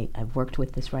 I've worked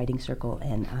with this writing circle,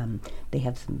 and they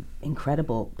have some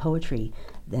incredible poetry,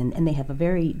 and they have a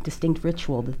very distinct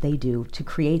ritual that they do to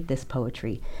create this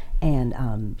poetry.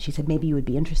 And she said, maybe you would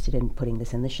be interested in putting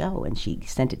this in the show. And she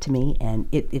sent it to me, and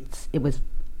it was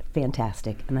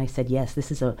fantastic. And I said, yes,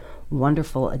 this is a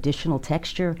wonderful additional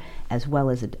texture as well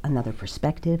as another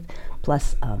perspective.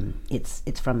 Plus,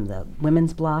 it's from the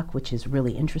women's block, which is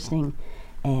really interesting.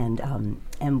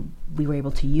 And we were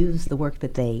able to use the work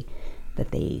that they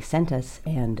sent us,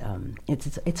 and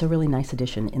it's a really nice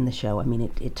addition in the show. I mean,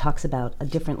 it talks about a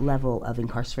different level of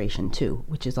incarceration too,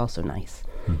 which is also nice.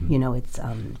 Mm-hmm. It's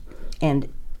and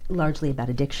largely about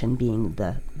addiction being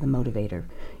the motivator.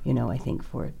 I think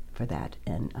for that.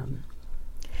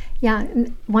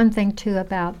 And one thing too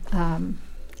about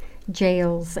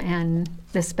jails and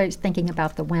the space, thinking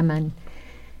about the women,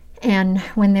 and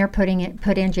when they're put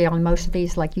in jail, and most of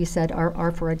these, like you said,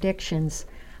 are for addictions.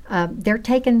 They're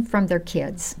taken from their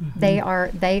kids. Mm-hmm. They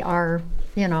are,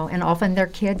 and often their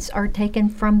kids are taken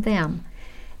from them.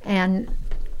 And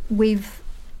we've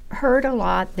heard a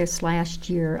lot this last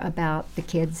year about the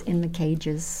kids in the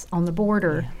cages on the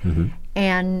border. Yeah. Mm-hmm.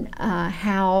 And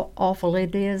how awful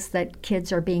it is that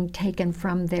kids are being taken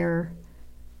from their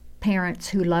parents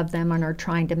who love them and are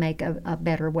trying to make a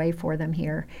better way for them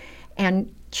here.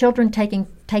 And children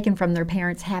taken from their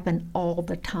parents happen all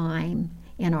the time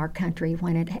in our country,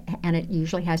 and it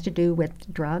usually has to do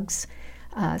with drugs.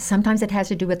 Sometimes it has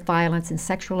to do with violence and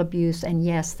sexual abuse, and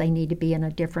yes, they need to be in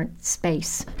a different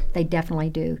space. They definitely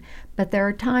do. But there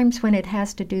are times when it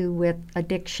has to do with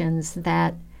addictions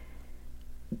that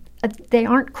they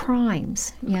aren't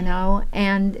crimes,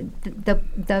 and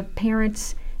the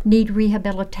parents need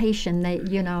rehabilitation.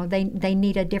 They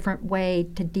need a different way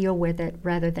to deal with it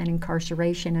rather than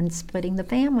incarceration and splitting the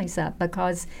families up,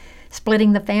 because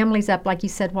splitting the families up, like you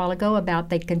said a while ago about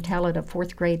they can tell at a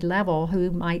 4th grade level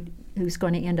who's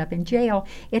going to end up in jail.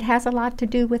 It has a lot to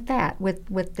do with that,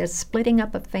 with the splitting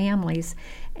up of families.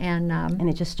 And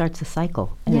it just starts a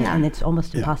cycle. Yeah. And it's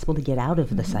almost impossible to get out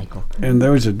of the cycle. And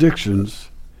those addictions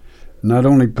not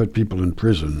only put people in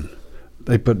prison,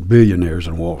 they put billionaires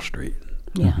on Wall Street.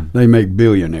 Yeah. They make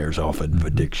billionaires off of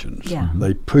addictions. Yeah.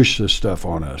 They push this stuff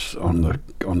on us, on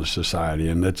the society,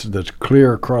 and that's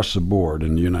clear across the board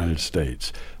in the United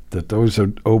States that those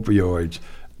opioids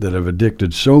that have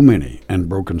addicted so many and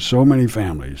broken so many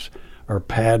families are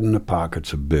padding the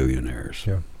pockets of billionaires.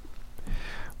 Yeah.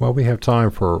 Well, we have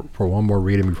time for one more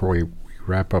reading before we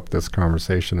wrap up this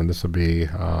conversation, and this will be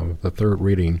the 3rd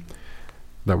reading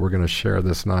that we're going to share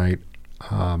this night.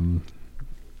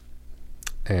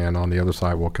 And on the other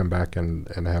side, we'll come back and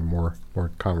have more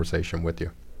conversation with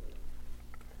you.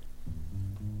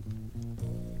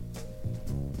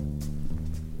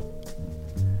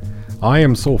 I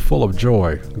am so full of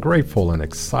joy, grateful and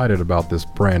excited about this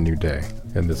brand new day.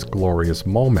 In this glorious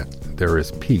moment, there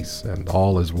is peace and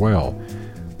all is well.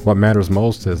 What matters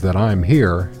most is that I am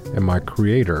here and my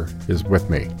Creator is with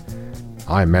me.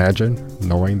 I imagine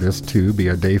knowing this to be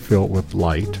a day filled with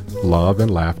light, love,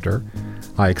 and laughter.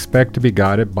 I expect to be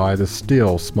guided by the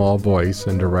still small voice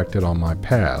and directed on my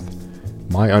path.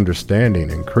 My understanding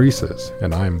increases,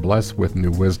 and I am blessed with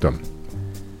new wisdom.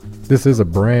 This is a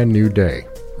brand new day.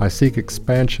 I seek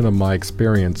expansion of my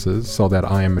experiences so that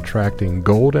I am attracting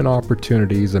golden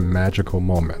opportunities and magical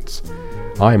moments.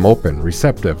 I am open,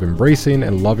 receptive, embracing,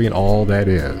 and loving all that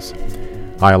is.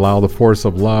 I allow the force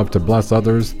of love to bless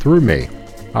others through me.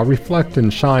 I reflect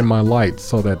and shine my light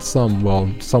so that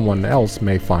someone else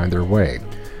may find their way.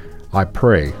 I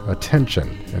pray,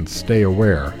 attention, and stay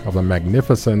aware of the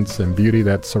magnificence and beauty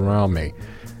that surround me.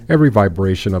 Every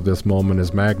vibration of this moment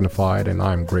is magnified, and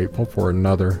I am grateful for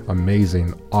another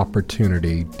amazing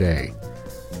opportunity day.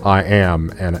 I am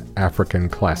an African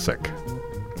classic.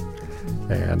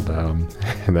 And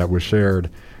that was shared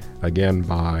again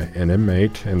by an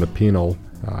inmate in the penal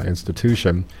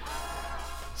institution.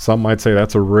 Some might say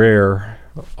that's a rare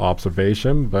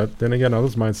observation, but then again,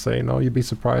 others might say, no, you'd be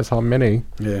surprised how many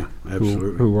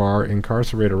who are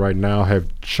incarcerated right now have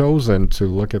chosen to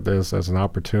look at this as an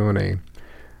opportunity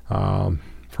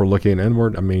for looking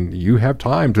inward. I mean, you have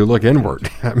time to look inward.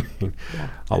 I mean,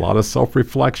 a lot of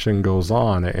self-reflection goes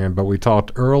on. But we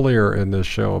talked earlier in this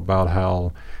show about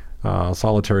how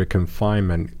solitary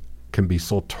confinement can be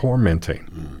so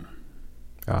tormenting.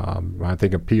 I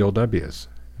think of POWs.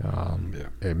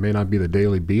 It may not be the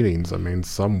daily beatings. I mean,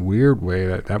 some weird way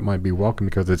that might be welcome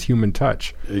because it's human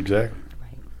touch. Exactly.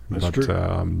 Right. That's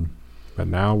true. But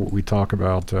now we talk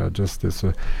about just this,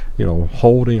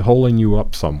 holding you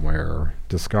up somewhere,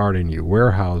 discarding you,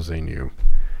 warehousing you,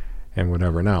 and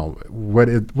whatever. Now,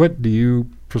 what do you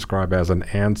prescribe as an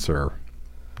answer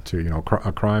to,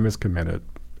 a crime is committed,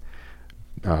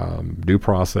 due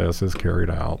process is carried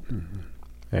out,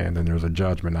 and then there's a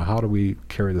judgment. Now, how do we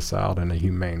carry this out in a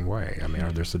humane way? I mean,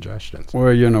 are there suggestions?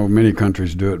 Well, many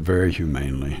countries do it very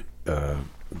humanely.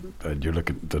 You look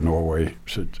at the Norway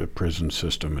prison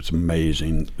system, it's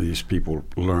amazing. These people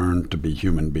learn to be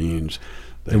human beings.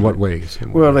 In what ways?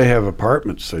 They have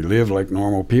apartments. They live like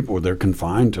normal people. They're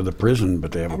confined to the prison,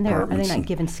 but they have apartments. They're not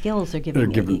given skills. They're given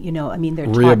they're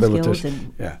taught skills.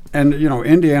 And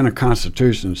Indiana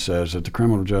Constitution says that the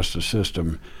criminal justice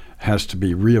system has to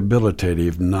be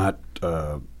rehabilitative, not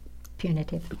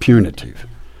punitive.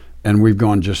 And we've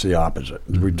gone just the opposite.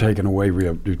 We've taken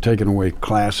away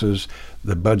classes.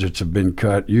 The budgets have been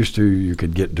cut. Used to, you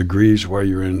could get degrees while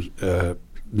you're in the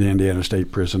Indiana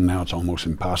State Prison. Now it's almost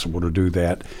impossible to do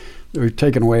that. We've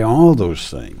taken away all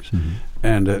those things.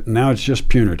 And now it's just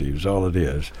punitive is all it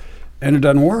is. And it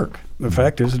doesn't work. The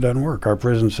fact is it doesn't work. Our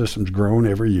prison system's grown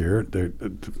every year.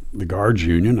 The Guards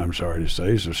Union, I'm sorry to say,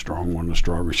 is one of the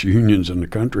strongest unions in the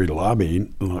country,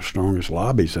 lobbying. The strongest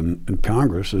lobbies in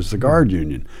Congress is the Guard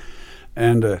Union.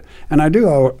 And I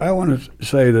want to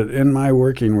say that in my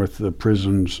working with the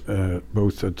prisons,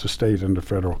 both at the state and the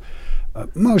federal,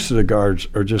 most of the guards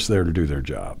are just there to do their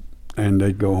job. And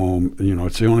they go home,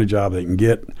 it's the only job they can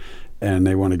get, and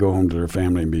they want to go home to their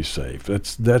family and be safe.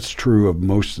 That's true of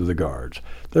most of the guards.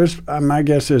 My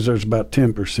guess is there's about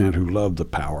 10% who love the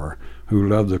power, who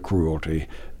love the cruelty,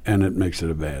 and it makes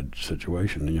it a bad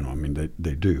situation.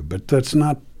 They do. But that's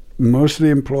not. Most of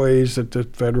the employees at the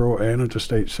federal and at the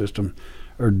state system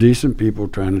are decent people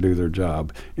trying to do their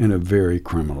job in a very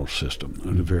criminal system,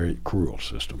 in a very cruel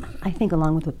system. I think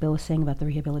along with what Bill was saying about the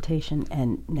rehabilitation,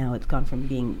 and now it's gone from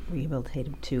being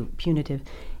rehabilitative to punitive,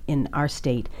 in our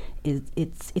state is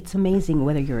it's amazing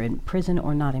whether you're in prison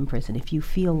or not in prison. If you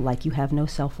feel like you have no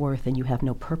self-worth and you have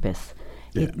no purpose,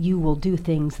 you will do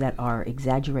things that are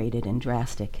exaggerated and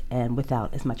drastic and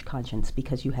without as much conscience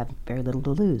because you have very little to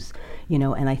lose,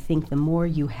 and I think the more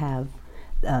you have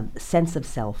sense of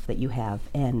self that you have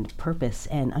and purpose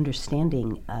and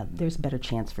understanding, there's a better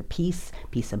chance for peace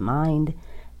of mind,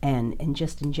 and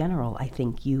just in general, I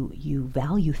think you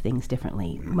value things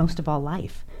differently, most of all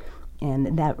life,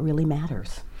 and that really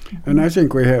matters. And I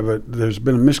think there's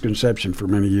been a misconception for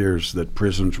many years that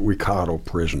we coddle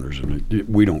prisoners, and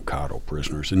we don't coddle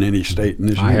prisoners in any state in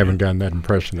this I union. haven't gotten that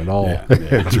impression at all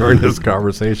during this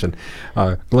conversation.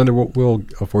 Glenda, we'll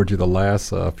afford you the last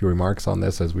few remarks on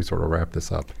this as we sort of wrap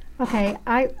this up. Okay,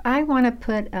 I want to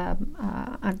put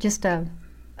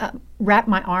wrap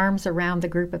my arms around the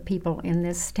group of people in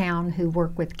this town who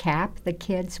work with CAP, the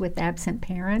kids with absent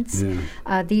parents.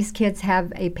 Yeah. These kids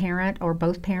have a parent or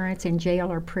both parents in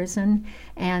jail or prison,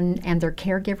 and they're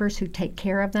caregivers who take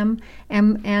care of them.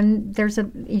 And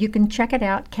you can check it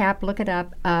out, CAP, look it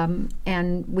up,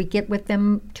 and we get with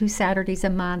them 2 Saturdays a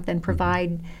month and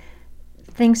provide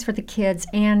things for the kids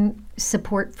and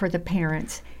support for the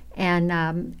parents. And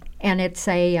it's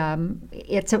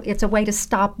a way to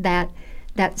stop that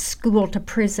school to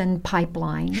prison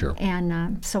pipeline. Sure.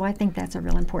 And so I think that's a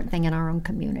real important thing in our own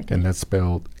community. And that's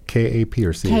spelled K-A-P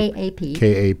or C? K-A-P.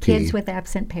 K-A-P. Kids with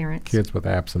absent parents. Kids with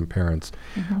absent parents.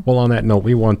 Well, on that note,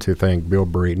 we want to thank Bill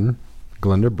Breeden,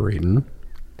 Glenda Breeden,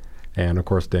 and, of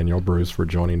course, Danielle Bruce for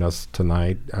joining us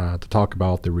tonight to talk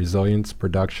about the Resilience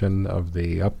production of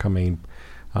the upcoming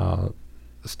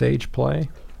stage play.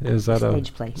 Is that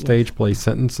stage play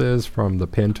Sentences from the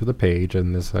Pen to the Page,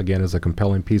 and this again is a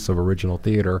compelling piece of original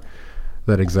theater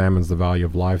that examines the value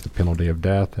of life, the penalty of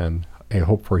death, and a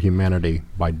hope for humanity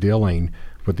by dealing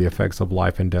with the effects of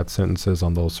life and death sentences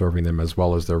on those serving them, as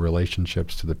well as their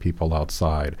relationships to the people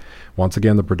outside. Once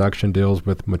again, the production deals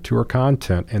with mature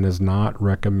content and is not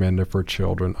recommended for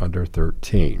children under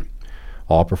 13.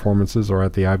 All performances are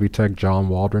at the Ivy Tech John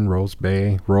Waldron Rose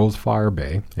Fire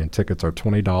Bay, and tickets are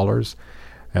 $20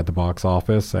 at the box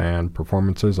office, and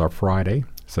performances are Friday,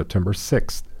 September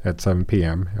 6th at 7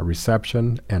 p.m., a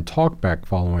reception and talkback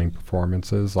following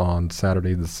performances on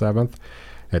Saturday the 7th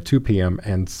at 2 p.m.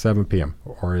 and 7 p.m.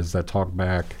 Or is that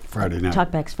talkback? Friday night.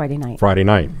 Talkback's Friday night. Friday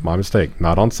night, my mistake,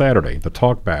 not on Saturday. The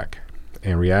talkback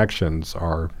and reactions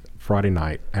are Friday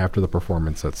night after the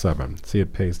performance at 7. See,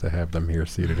 it pays to have them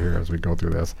seated here as we go through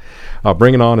this.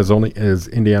 Bring It On is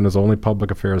Indiana's only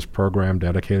public affairs program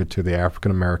dedicated to the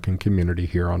African American community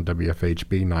here on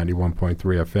WFHB 91.3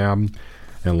 FM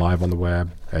and live on the web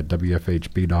at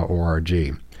WFHB.org.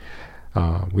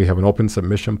 We have an open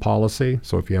submission policy,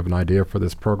 so if you have an idea for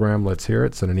this program, let's hear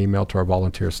it. Send an email to our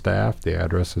volunteer staff. The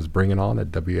address is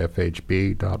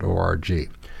bringiton@WFHB.org.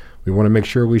 We want to make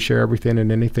sure we share everything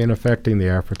and anything affecting the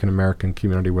African American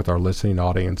community with our listening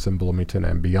audience in Bloomington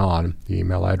and beyond. The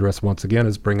email address, once again,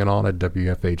 is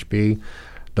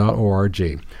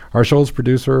bringiton@WFHB.org. Our show's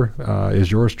producer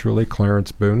is yours truly,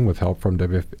 Clarence Boone, with help from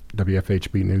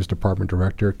WFHB News Department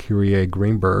Director Kyrie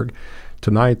Greenberg.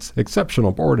 Tonight's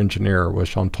exceptional board engineer was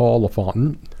Chantal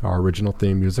LaFontaine. Our original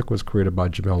theme music was created by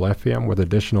Jamil Effiam, with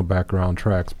additional background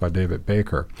tracks by David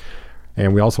Baker.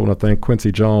 And we also want to thank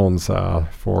Quincy Jones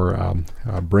for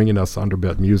bringing us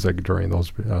underbit music during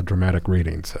those dramatic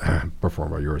readings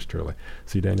performed by yours truly.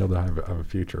 See, Daniel, I have a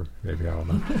future. Maybe, I don't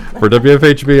know. For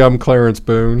WFHB, I'm Clarence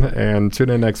Boone, and tune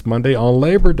in next Monday on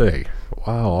Labor Day.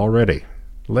 Wow, already.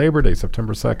 Labor Day,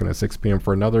 September 2nd at 6 p.m.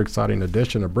 for another exciting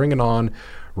edition of Bring It On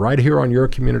right here on your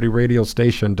community radio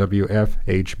station,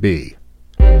 WFHB.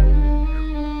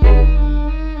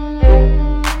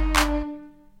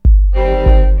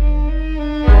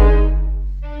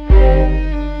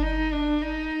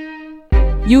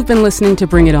 You've been listening to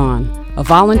Bring It On, a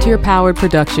volunteer-powered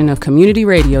production of Community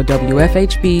Radio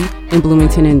WFHB in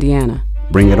Bloomington, Indiana.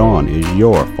 Bring It On is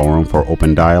your forum for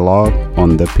open dialogue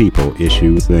on the people,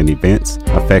 issues, and events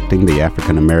affecting the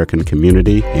African American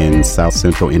community in South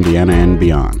Central Indiana and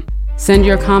beyond. Send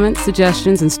your comments,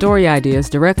 suggestions, and story ideas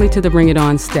directly to the Bring It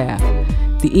On staff.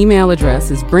 The email address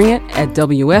is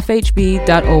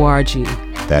bringit@wfhb.org.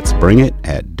 That's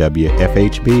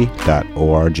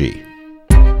bringit@wfhb.org.